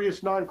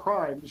various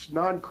non-crimes,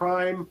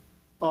 non-crime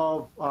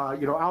of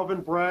Alvin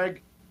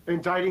Bragg,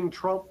 indicting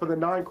Trump for the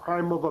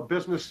non-crime of a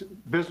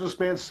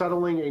businessman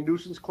settling a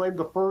nuisance claim,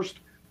 the first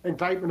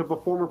indictment of a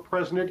former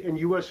president in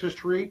U.S.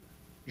 history.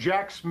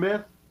 Jack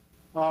Smith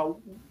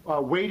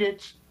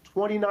waited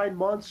 29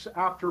 months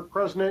after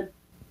President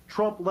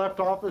Trump left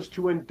office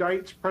to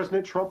indict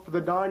President Trump for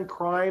the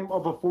non-crime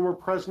of a former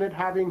president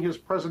having his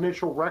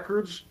presidential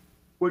records,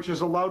 which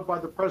is allowed by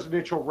the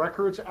Presidential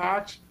Records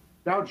Act.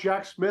 Now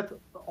Jack Smith,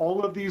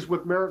 all of these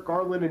with Merrick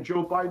Garland and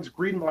Joe Biden's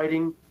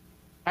greenlighting,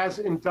 has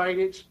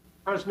indicted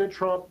President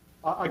Trump,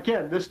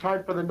 again, this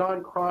time for the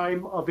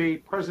non-crime of a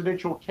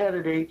presidential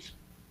candidate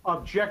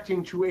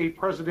objecting to a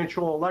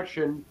presidential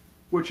election,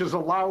 which is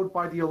allowed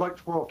by the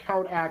Electoral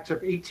Count Act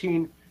of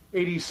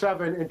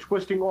 1887, and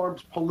twisting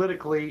arms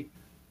politically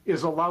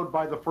is allowed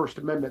by the First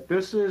Amendment.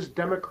 This is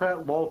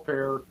Democrat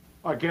lawfare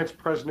against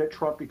President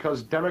Trump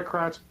because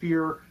Democrats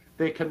fear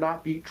they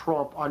cannot beat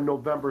Trump on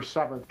November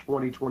 7th,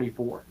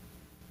 2024.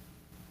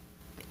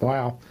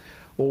 Wow.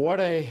 Well, what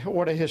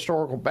a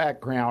historical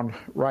background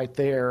right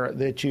there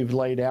that you've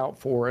laid out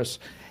for us.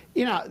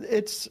 You know,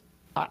 it's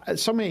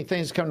so many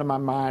things come to my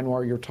mind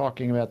while you're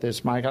talking about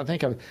this, Mike. I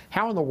think of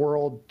how in the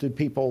world do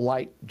people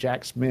like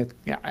Jack Smith,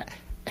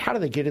 how do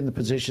they get in the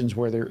positions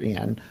where they're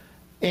in?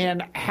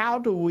 And how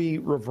do we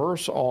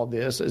reverse all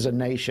this as a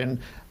nation?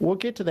 We'll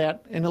get to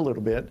that in a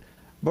little bit.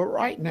 But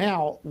right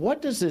now,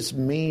 what does this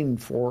mean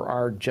for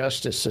our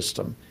justice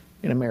system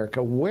in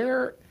America?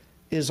 Where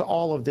is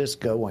all of this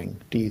going,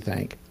 do you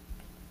think?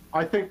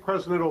 I think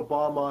President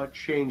Obama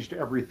changed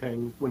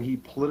everything when he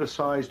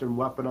politicized and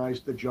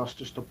weaponized the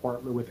Justice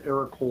Department with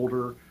Eric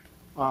Holder.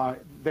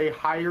 They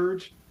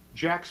hired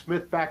Jack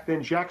Smith back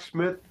then. Jack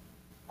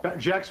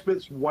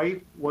Smith's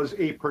wife was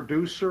a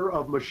producer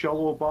of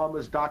Michelle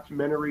Obama's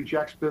documentary.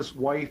 Jack Smith's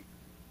wife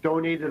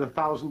donated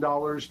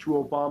 $1,000 to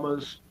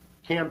Obama's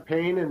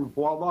campaign, and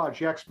voila,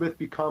 Jack Smith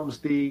becomes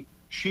the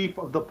chief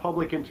of the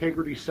public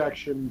integrity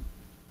section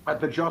at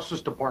the Justice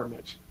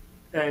Department.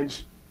 And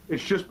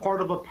it's just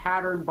part of a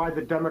pattern by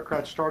the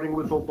Democrats, starting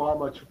with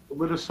Obama, to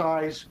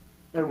politicize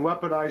and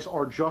weaponize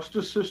our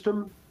justice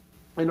system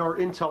and our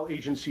intel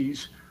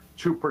agencies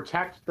to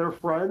protect their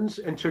friends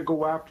and to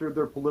go after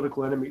their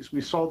political enemies.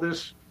 We saw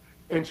this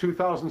in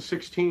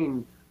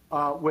 2016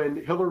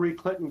 when Hillary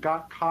Clinton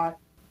got caught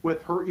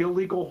with her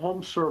illegal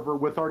home server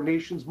with our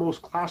nation's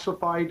most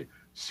classified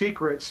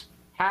secrets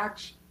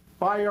hacked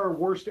by our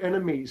worst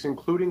enemies,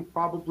 including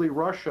probably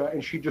Russia,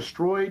 and she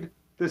destroyed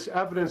this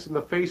evidence in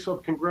the face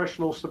of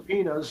congressional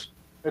subpoenas.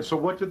 And so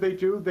what did they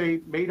do?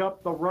 They made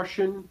up the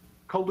Russian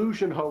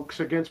collusion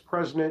hoax against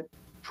President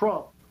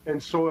Trump.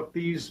 And so if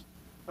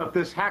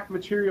this hacked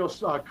material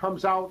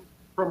comes out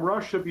from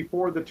Russia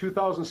before the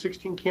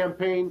 2016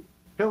 campaign,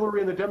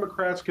 Hillary and the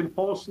Democrats can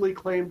falsely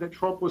claim that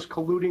Trump was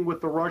colluding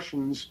with the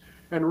Russians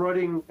and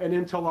running an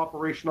intel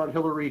operation on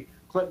Hillary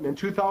Clinton. In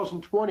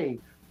 2020,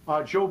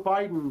 Joe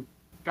Biden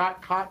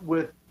got caught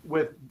with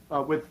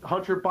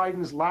Hunter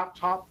Biden's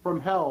laptop from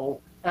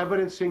hell,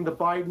 evidencing the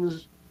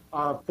Biden's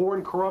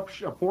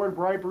foreign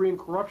bribery and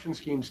corruption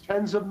schemes,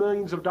 tens of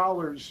millions of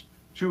dollars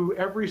to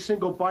every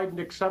single Biden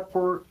except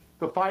for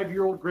the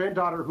 5-year-old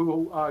granddaughter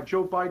who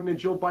Joe Biden and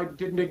Jill Biden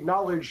didn't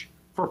acknowledge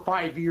for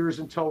 5 years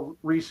until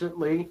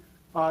recently.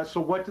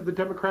 So what did the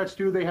Democrats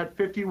do? They had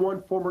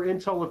 51 former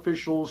intel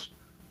officials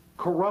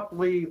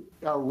corruptly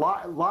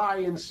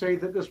lie and say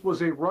that this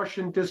was a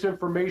Russian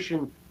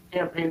disinformation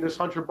campaign, this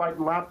Hunter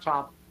Biden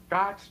laptop.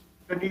 Got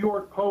the New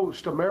York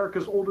Post,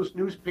 America's oldest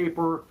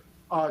newspaper,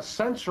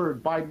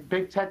 censored by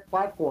big tech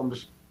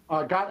platforms.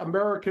 Got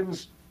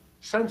Americans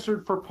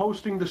censored for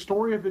posting the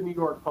story of the New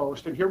York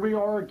Post. And here we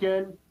are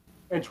again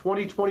in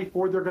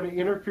 2024. They're going to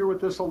interfere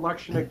with this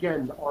election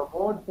again. Our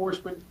law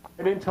enforcement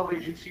and intel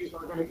agencies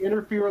are going to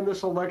interfere in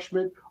this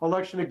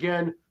election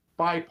again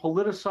by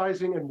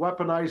politicizing and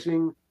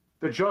weaponizing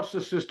the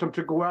justice system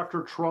to go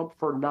after Trump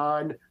for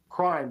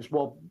non-crimes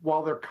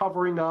while they're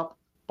covering up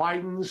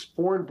Biden's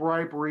foreign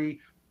bribery,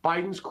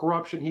 Biden's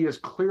corruption. He is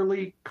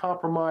clearly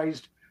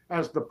compromised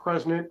as the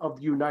president of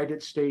the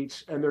United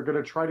States, and they're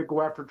going to try to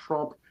go after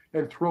Trump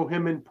and throw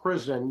him in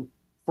prison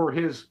for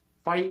his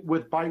fight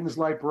with Biden's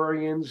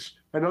librarians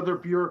and other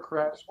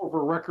bureaucrats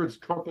over records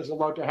Trump is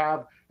allowed to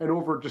have and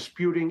over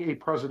disputing a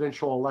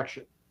presidential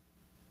election.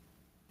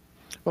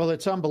 Well,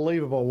 it's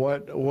unbelievable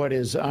what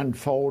is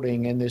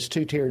unfolding, and this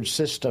two-tiered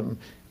system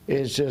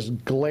is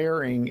just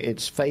glaring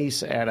its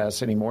face at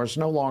us anymore. It's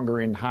no longer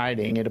in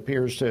hiding. It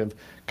appears to have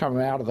come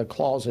out of the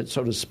closet,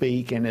 so to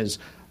speak, and is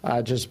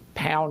just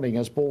pounding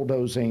us,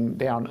 bulldozing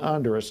down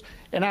under us.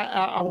 And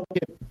I'll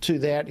get to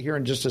that here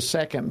in just a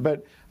second,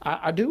 but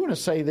I do want to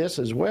say this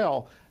as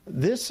well.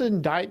 This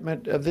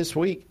indictment of this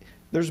week,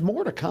 there's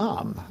more to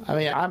come. I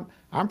mean,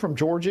 I'm from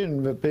Georgia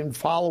and have been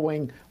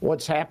following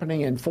what's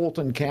happening in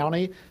Fulton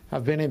County.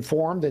 I've been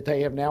informed that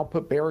they have now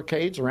put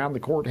barricades around the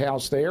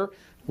courthouse there,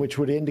 which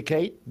would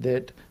indicate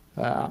that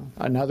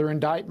another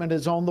indictment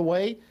is on the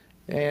way.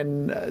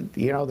 And,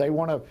 they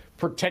want to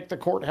protect the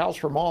courthouse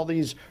from all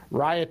these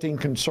rioting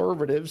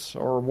conservatives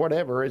or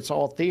whatever. It's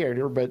all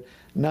theater, but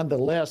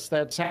nonetheless,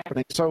 that's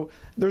happening. So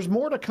there's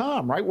more to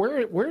come, right?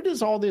 Where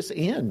does all this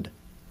end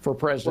for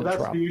President Trump?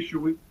 Well, that's the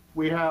issue.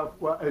 We have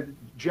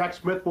Jack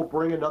Smith will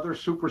bring another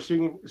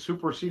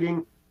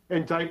superseding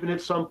indictment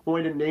at some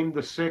point and name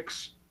the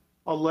 6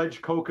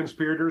 alleged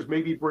co-conspirators,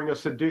 maybe bring a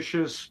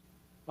seditious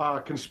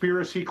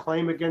conspiracy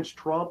claim against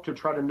Trump to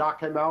try to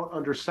knock him out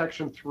under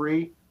Section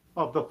 3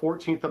 of the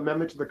 14th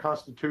Amendment to the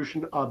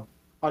Constitution,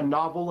 a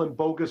novel and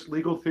bogus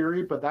legal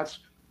theory, but that's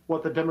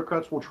what the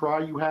Democrats will try.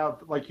 You have,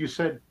 like you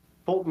said,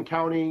 Fulton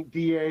County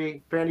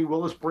DA Fani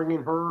Willis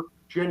bringing her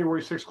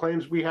January 6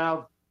 claims. We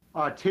have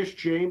Tish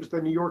James,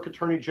 the New York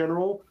Attorney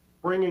General,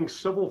 bringing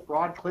civil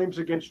fraud claims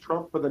against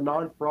Trump for the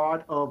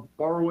non-fraud of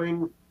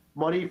borrowing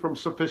money from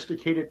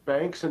sophisticated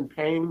banks and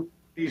paying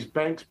these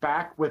banks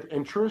back with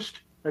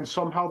interest, and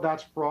somehow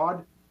that's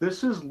fraud.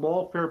 This is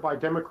lawfare by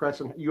Democrats,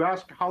 and you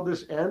ask how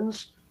this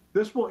ends.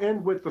 This will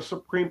end with the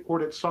Supreme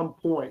Court at some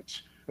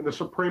point, and the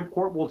Supreme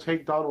Court will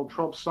take Donald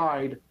Trump's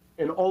side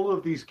in all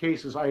of these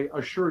cases, I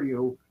assure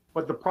you.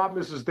 But the problem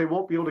is they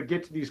won't be able to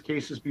get to these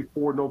cases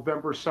before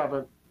November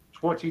 7th,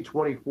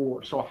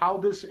 2024. So how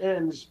this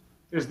ends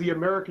is the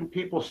American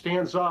people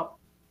stands up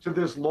to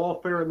this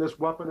lawfare and this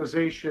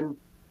weaponization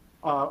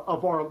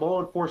of our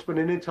law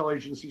enforcement and intel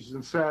agencies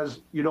and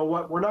says, you know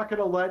what, we're not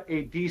going to let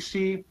a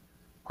D.C.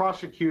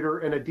 prosecutor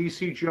and a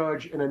D.C.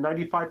 judge and a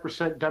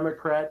 95%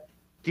 Democrat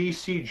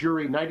D.C.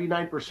 jury,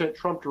 99%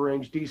 Trump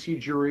deranged D.C.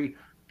 jury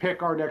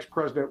pick our next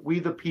president. We,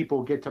 the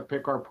people, get to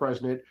pick our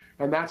president.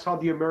 And that's how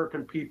the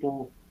American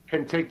people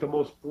can take the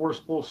most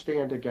forceful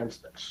stand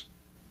against this.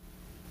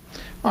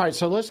 All right,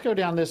 so let's go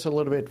down this a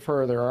little bit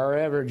further. Our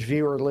average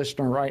viewer,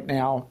 listener right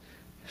now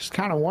is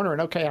kind of wondering,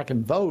 okay, I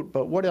can vote,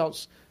 but what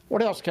else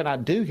can I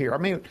do here? I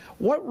mean,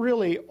 what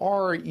really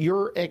are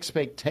your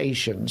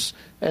expectations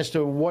as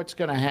to what's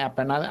going to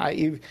happen?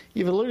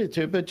 You've alluded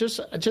to it, but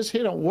just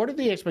hit on what are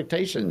the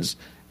expectations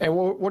and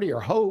what are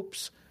your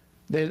hopes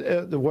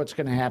that what's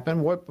going to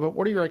happen? What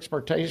are your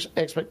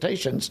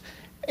expectations?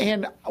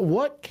 And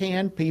what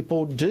can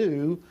people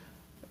do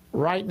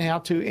right now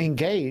to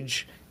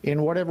engage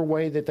in whatever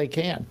way that they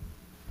can?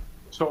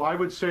 So I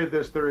would say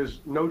this, there is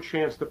no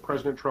chance that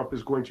President Trump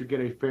is going to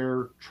get a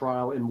fair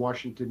trial in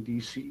Washington,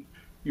 D.C.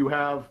 You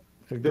have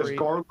this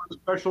Garland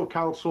special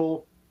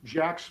counsel,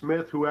 Jack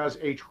Smith, who has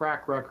a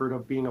track record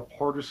of being a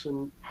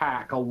partisan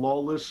hack, a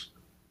lawless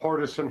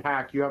partisan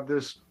hack. You have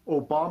this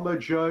Obama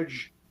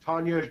judge,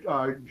 Tanya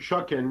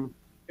Chutkan,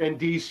 in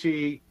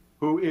D.C.,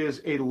 who is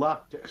a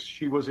leftist.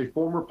 She was a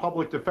former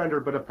public defender,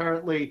 but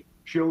apparently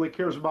she only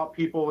cares about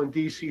people in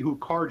D.C. who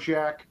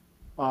carjack,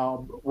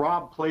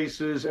 rob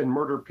places, and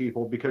murder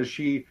people, because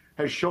she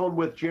has shown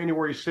with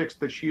January 6th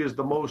that she is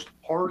the most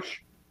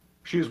harsh.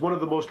 She is one of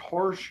the most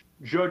harsh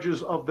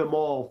judges of them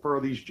all for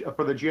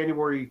the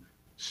January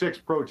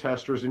 6th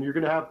protesters. And you're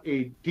going to have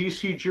a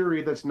D.C.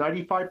 jury that's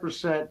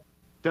 95%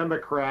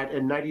 Democrat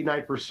and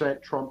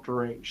 99% Trump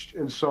deranged.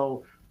 And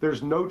so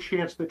there's no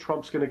chance that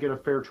Trump's going to get a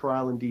fair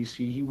trial in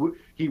D.C.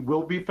 He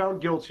will be found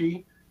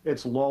guilty.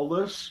 It's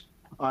lawless.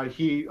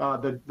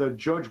 The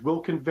judge will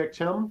convict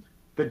him.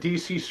 The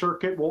D.C.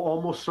 Circuit will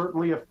almost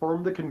certainly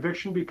affirm the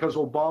conviction because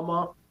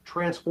Obama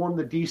transformed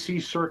the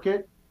D.C.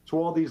 Circuit to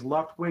all these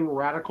left-wing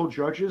radical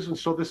judges. And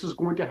so this is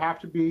going to have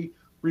to be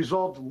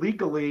resolved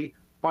legally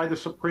by the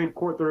Supreme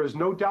Court. There is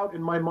no doubt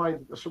in my mind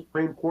that the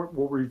Supreme Court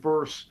will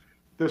reverse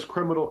this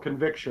criminal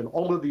conviction,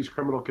 all of these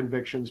criminal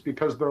convictions,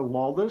 because they're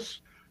lawless.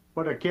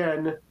 But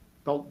again,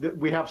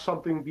 we have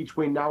something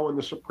between now and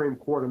the Supreme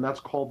Court, and that's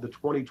called the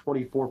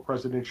 2024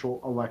 presidential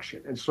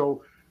election. And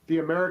so the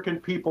American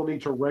people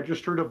need to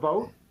register to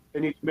vote. They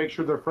need to make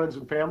sure their friends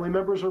and family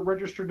members are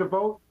registered to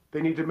vote.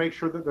 They need to make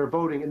sure that they're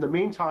voting. In the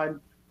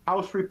meantime,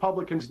 House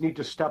Republicans need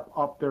to step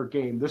up their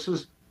game. This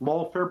is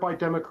lawfare by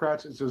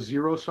Democrats. It's a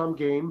zero-sum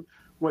game.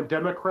 When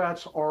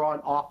Democrats are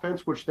on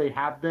offense, which they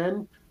have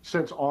been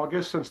since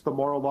August, since the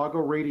Mar-a-Lago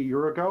raid a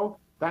year ago,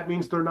 that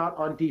means they're not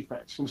on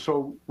defense. And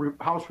so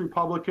House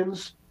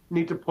Republicans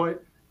need to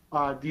put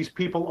these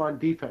people on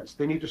defense.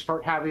 They need to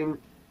start having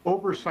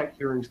oversight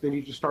hearings. They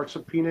need to start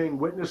subpoenaing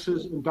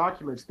witnesses and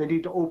documents. They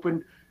need to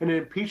open an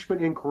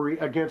impeachment inquiry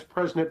against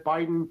President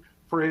Biden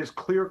for his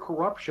clear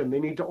corruption. They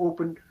need to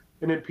open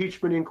an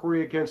impeachment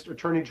inquiry against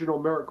Attorney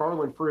General Merrick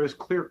Garland for his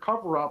clear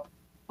cover-up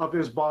of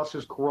his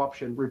boss's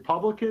corruption.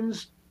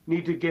 Republicans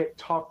need to get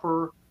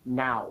tougher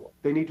now.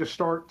 They need to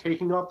start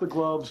taking off the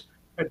gloves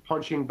and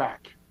punching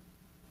back.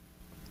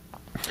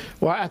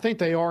 Well, I think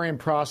they are in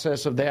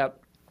process of that,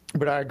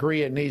 but I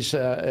agree it needs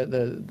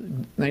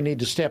they need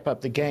to step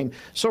up the game.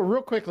 So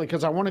real quickly,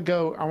 because I want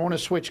to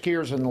switch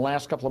gears in the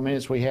last couple of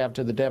minutes we have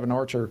to the Devon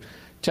Archer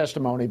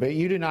testimony, but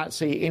you do not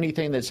see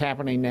anything that's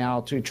happening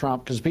now to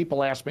Trump, because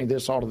people ask me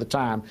this all the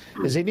time.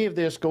 Is any of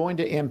this going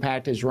to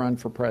impact his run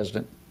for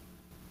president?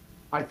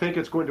 I think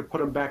it's going to put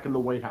him back in the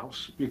White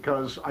House,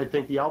 because I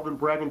think the Alvin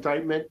Bragg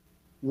indictment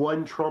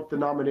won Trump the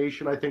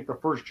nomination. I think the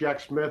first Jack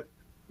Smith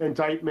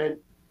indictment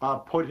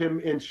put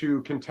him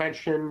into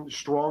contention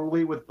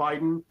strongly with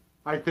Biden.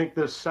 I think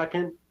the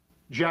second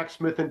Jack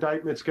Smith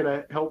indictment is going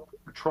to help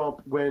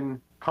Trump win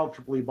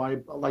comfortably by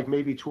like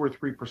maybe 2 or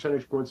 3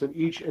 percentage points. And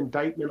each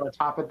indictment on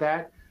top of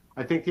that,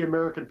 I think the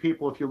American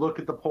people, if you look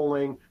at the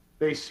polling,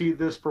 they see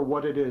this for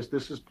what it is.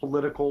 This is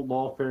political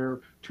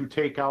lawfare to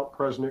take out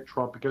President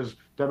Trump, because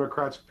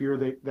Democrats fear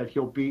that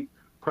he'll beat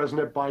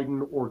President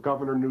Biden or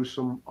Governor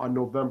Newsom on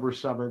November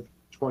 7th,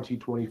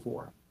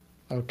 2024.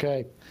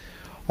 Okay.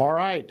 All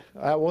right.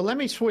 Well, let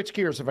me switch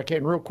gears if I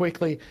can real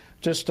quickly.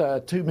 Just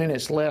 2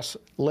 minutes, less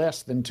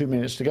than 2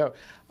 minutes to go.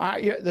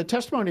 The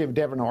testimony of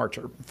Devon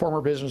Archer,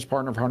 former business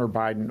partner of Hunter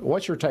Biden.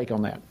 What's your take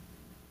on that?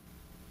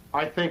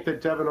 I think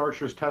that Devon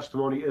Archer's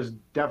testimony is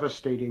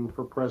devastating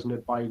for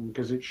President Biden,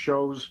 because it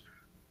shows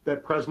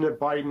that President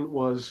Biden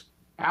was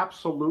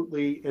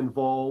absolutely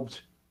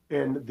involved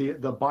in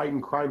the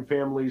Biden crime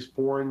family's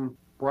foreign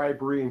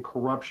bribery and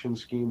corruption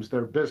schemes,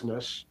 their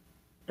business.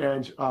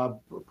 And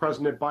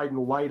President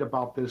Biden lied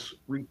about this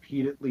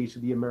repeatedly to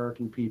the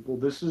American people.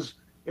 This is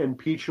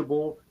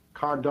impeachable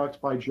conduct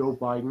by Joe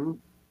Biden,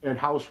 and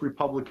House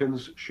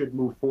Republicans should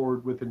move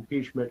forward with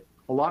impeachment.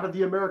 A lot of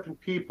the American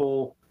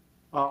people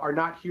are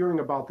not hearing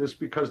about this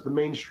because the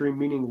mainstream,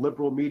 meaning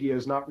liberal media,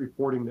 is not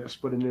reporting this.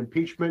 But an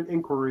impeachment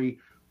inquiry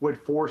would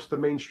force the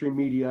mainstream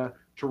media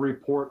to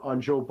report on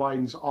Joe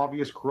Biden's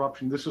obvious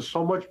corruption. This is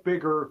so much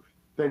bigger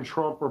than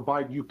Trump or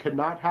Biden. You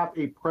cannot have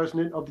a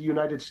president of the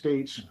United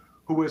States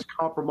who is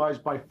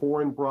compromised by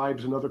foreign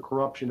bribes and other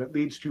corruption. It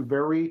leads to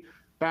very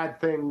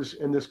bad things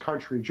in this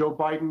country. Joe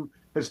Biden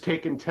has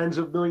taken tens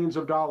of millions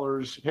of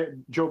dollars.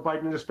 Joe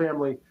Biden and his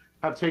family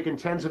have taken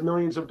tens of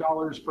millions of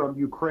dollars from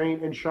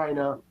Ukraine and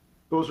China.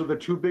 Those are the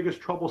two biggest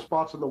trouble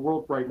spots in the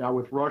world right now,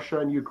 with Russia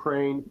and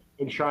Ukraine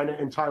and China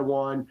and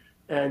Taiwan.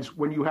 And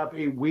when you have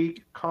a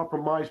weak,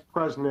 compromised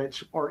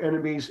president, our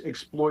enemies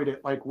exploit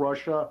it, like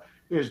Russia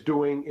is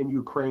doing in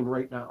Ukraine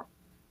right now.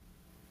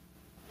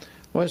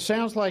 Well, it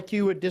sounds like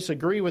you would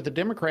disagree with the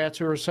Democrats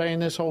who are saying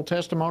this whole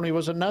testimony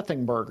was a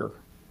nothing burger.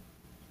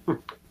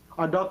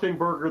 A nothing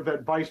burger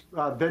that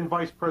then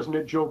Vice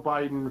President Joe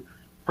Biden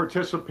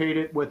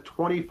participated with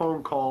 20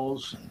 phone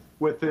calls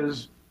with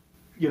his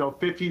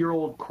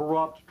 50-year-old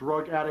corrupt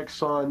drug addict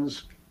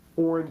son's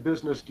foreign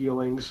business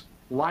dealings,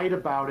 lied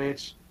about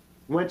it,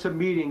 went to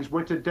meetings,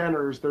 went to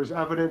dinners. There's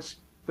evidence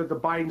that the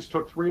Bidens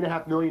took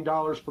 $3.5 million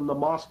from the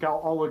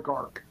Moscow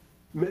oligarch,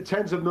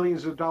 tens of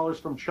millions of dollars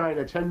from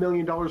China, $10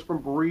 million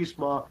from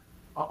Burisma,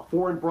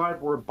 foreign bribe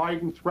where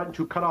Biden threatened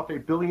to cut off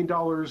 $1 billion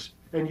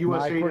in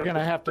U.S. Mike, aid. we're going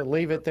to have to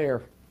leave it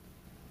there.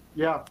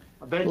 Yeah.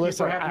 Thank you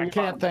for having me. I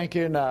can't thank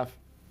you enough.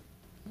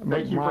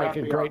 Thank you, Mike,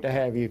 it's great to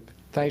have you.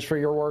 Thanks for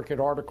your work at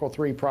Article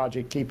 3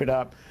 Project. Keep it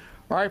up.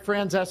 All right,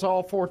 friends, that's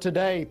all for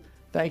today.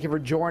 Thank you for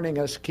joining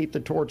us. Keep the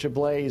torch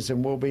ablaze,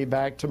 and we'll be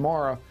back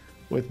tomorrow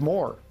with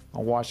more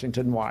on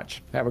Washington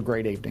Watch. Have a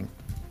great evening.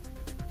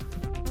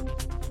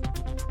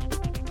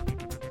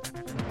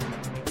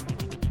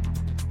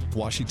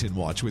 Washington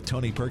Watch with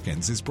Tony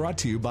Perkins is brought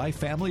to you by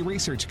Family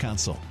Research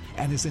Council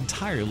and is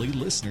entirely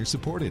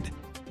listener-supported.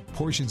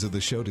 Portions of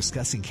the show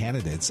discussing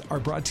candidates are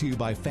brought to you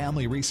by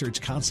Family Research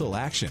Council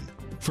Action.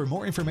 For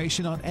more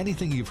information on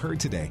anything you've heard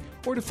today,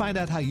 or to find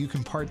out how you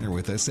can partner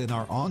with us in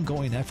our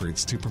ongoing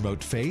efforts to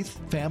promote faith,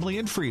 family,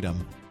 and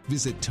freedom,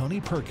 visit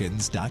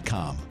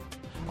TonyPerkins.com.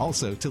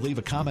 Also, to leave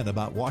a comment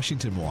about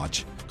Washington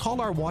Watch,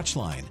 call our watch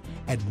line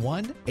at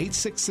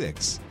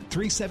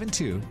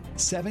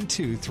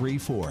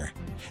 1-866-372-7234.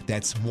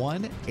 That's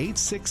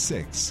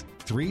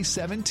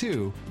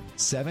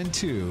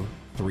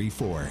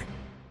 1-866-372-7234.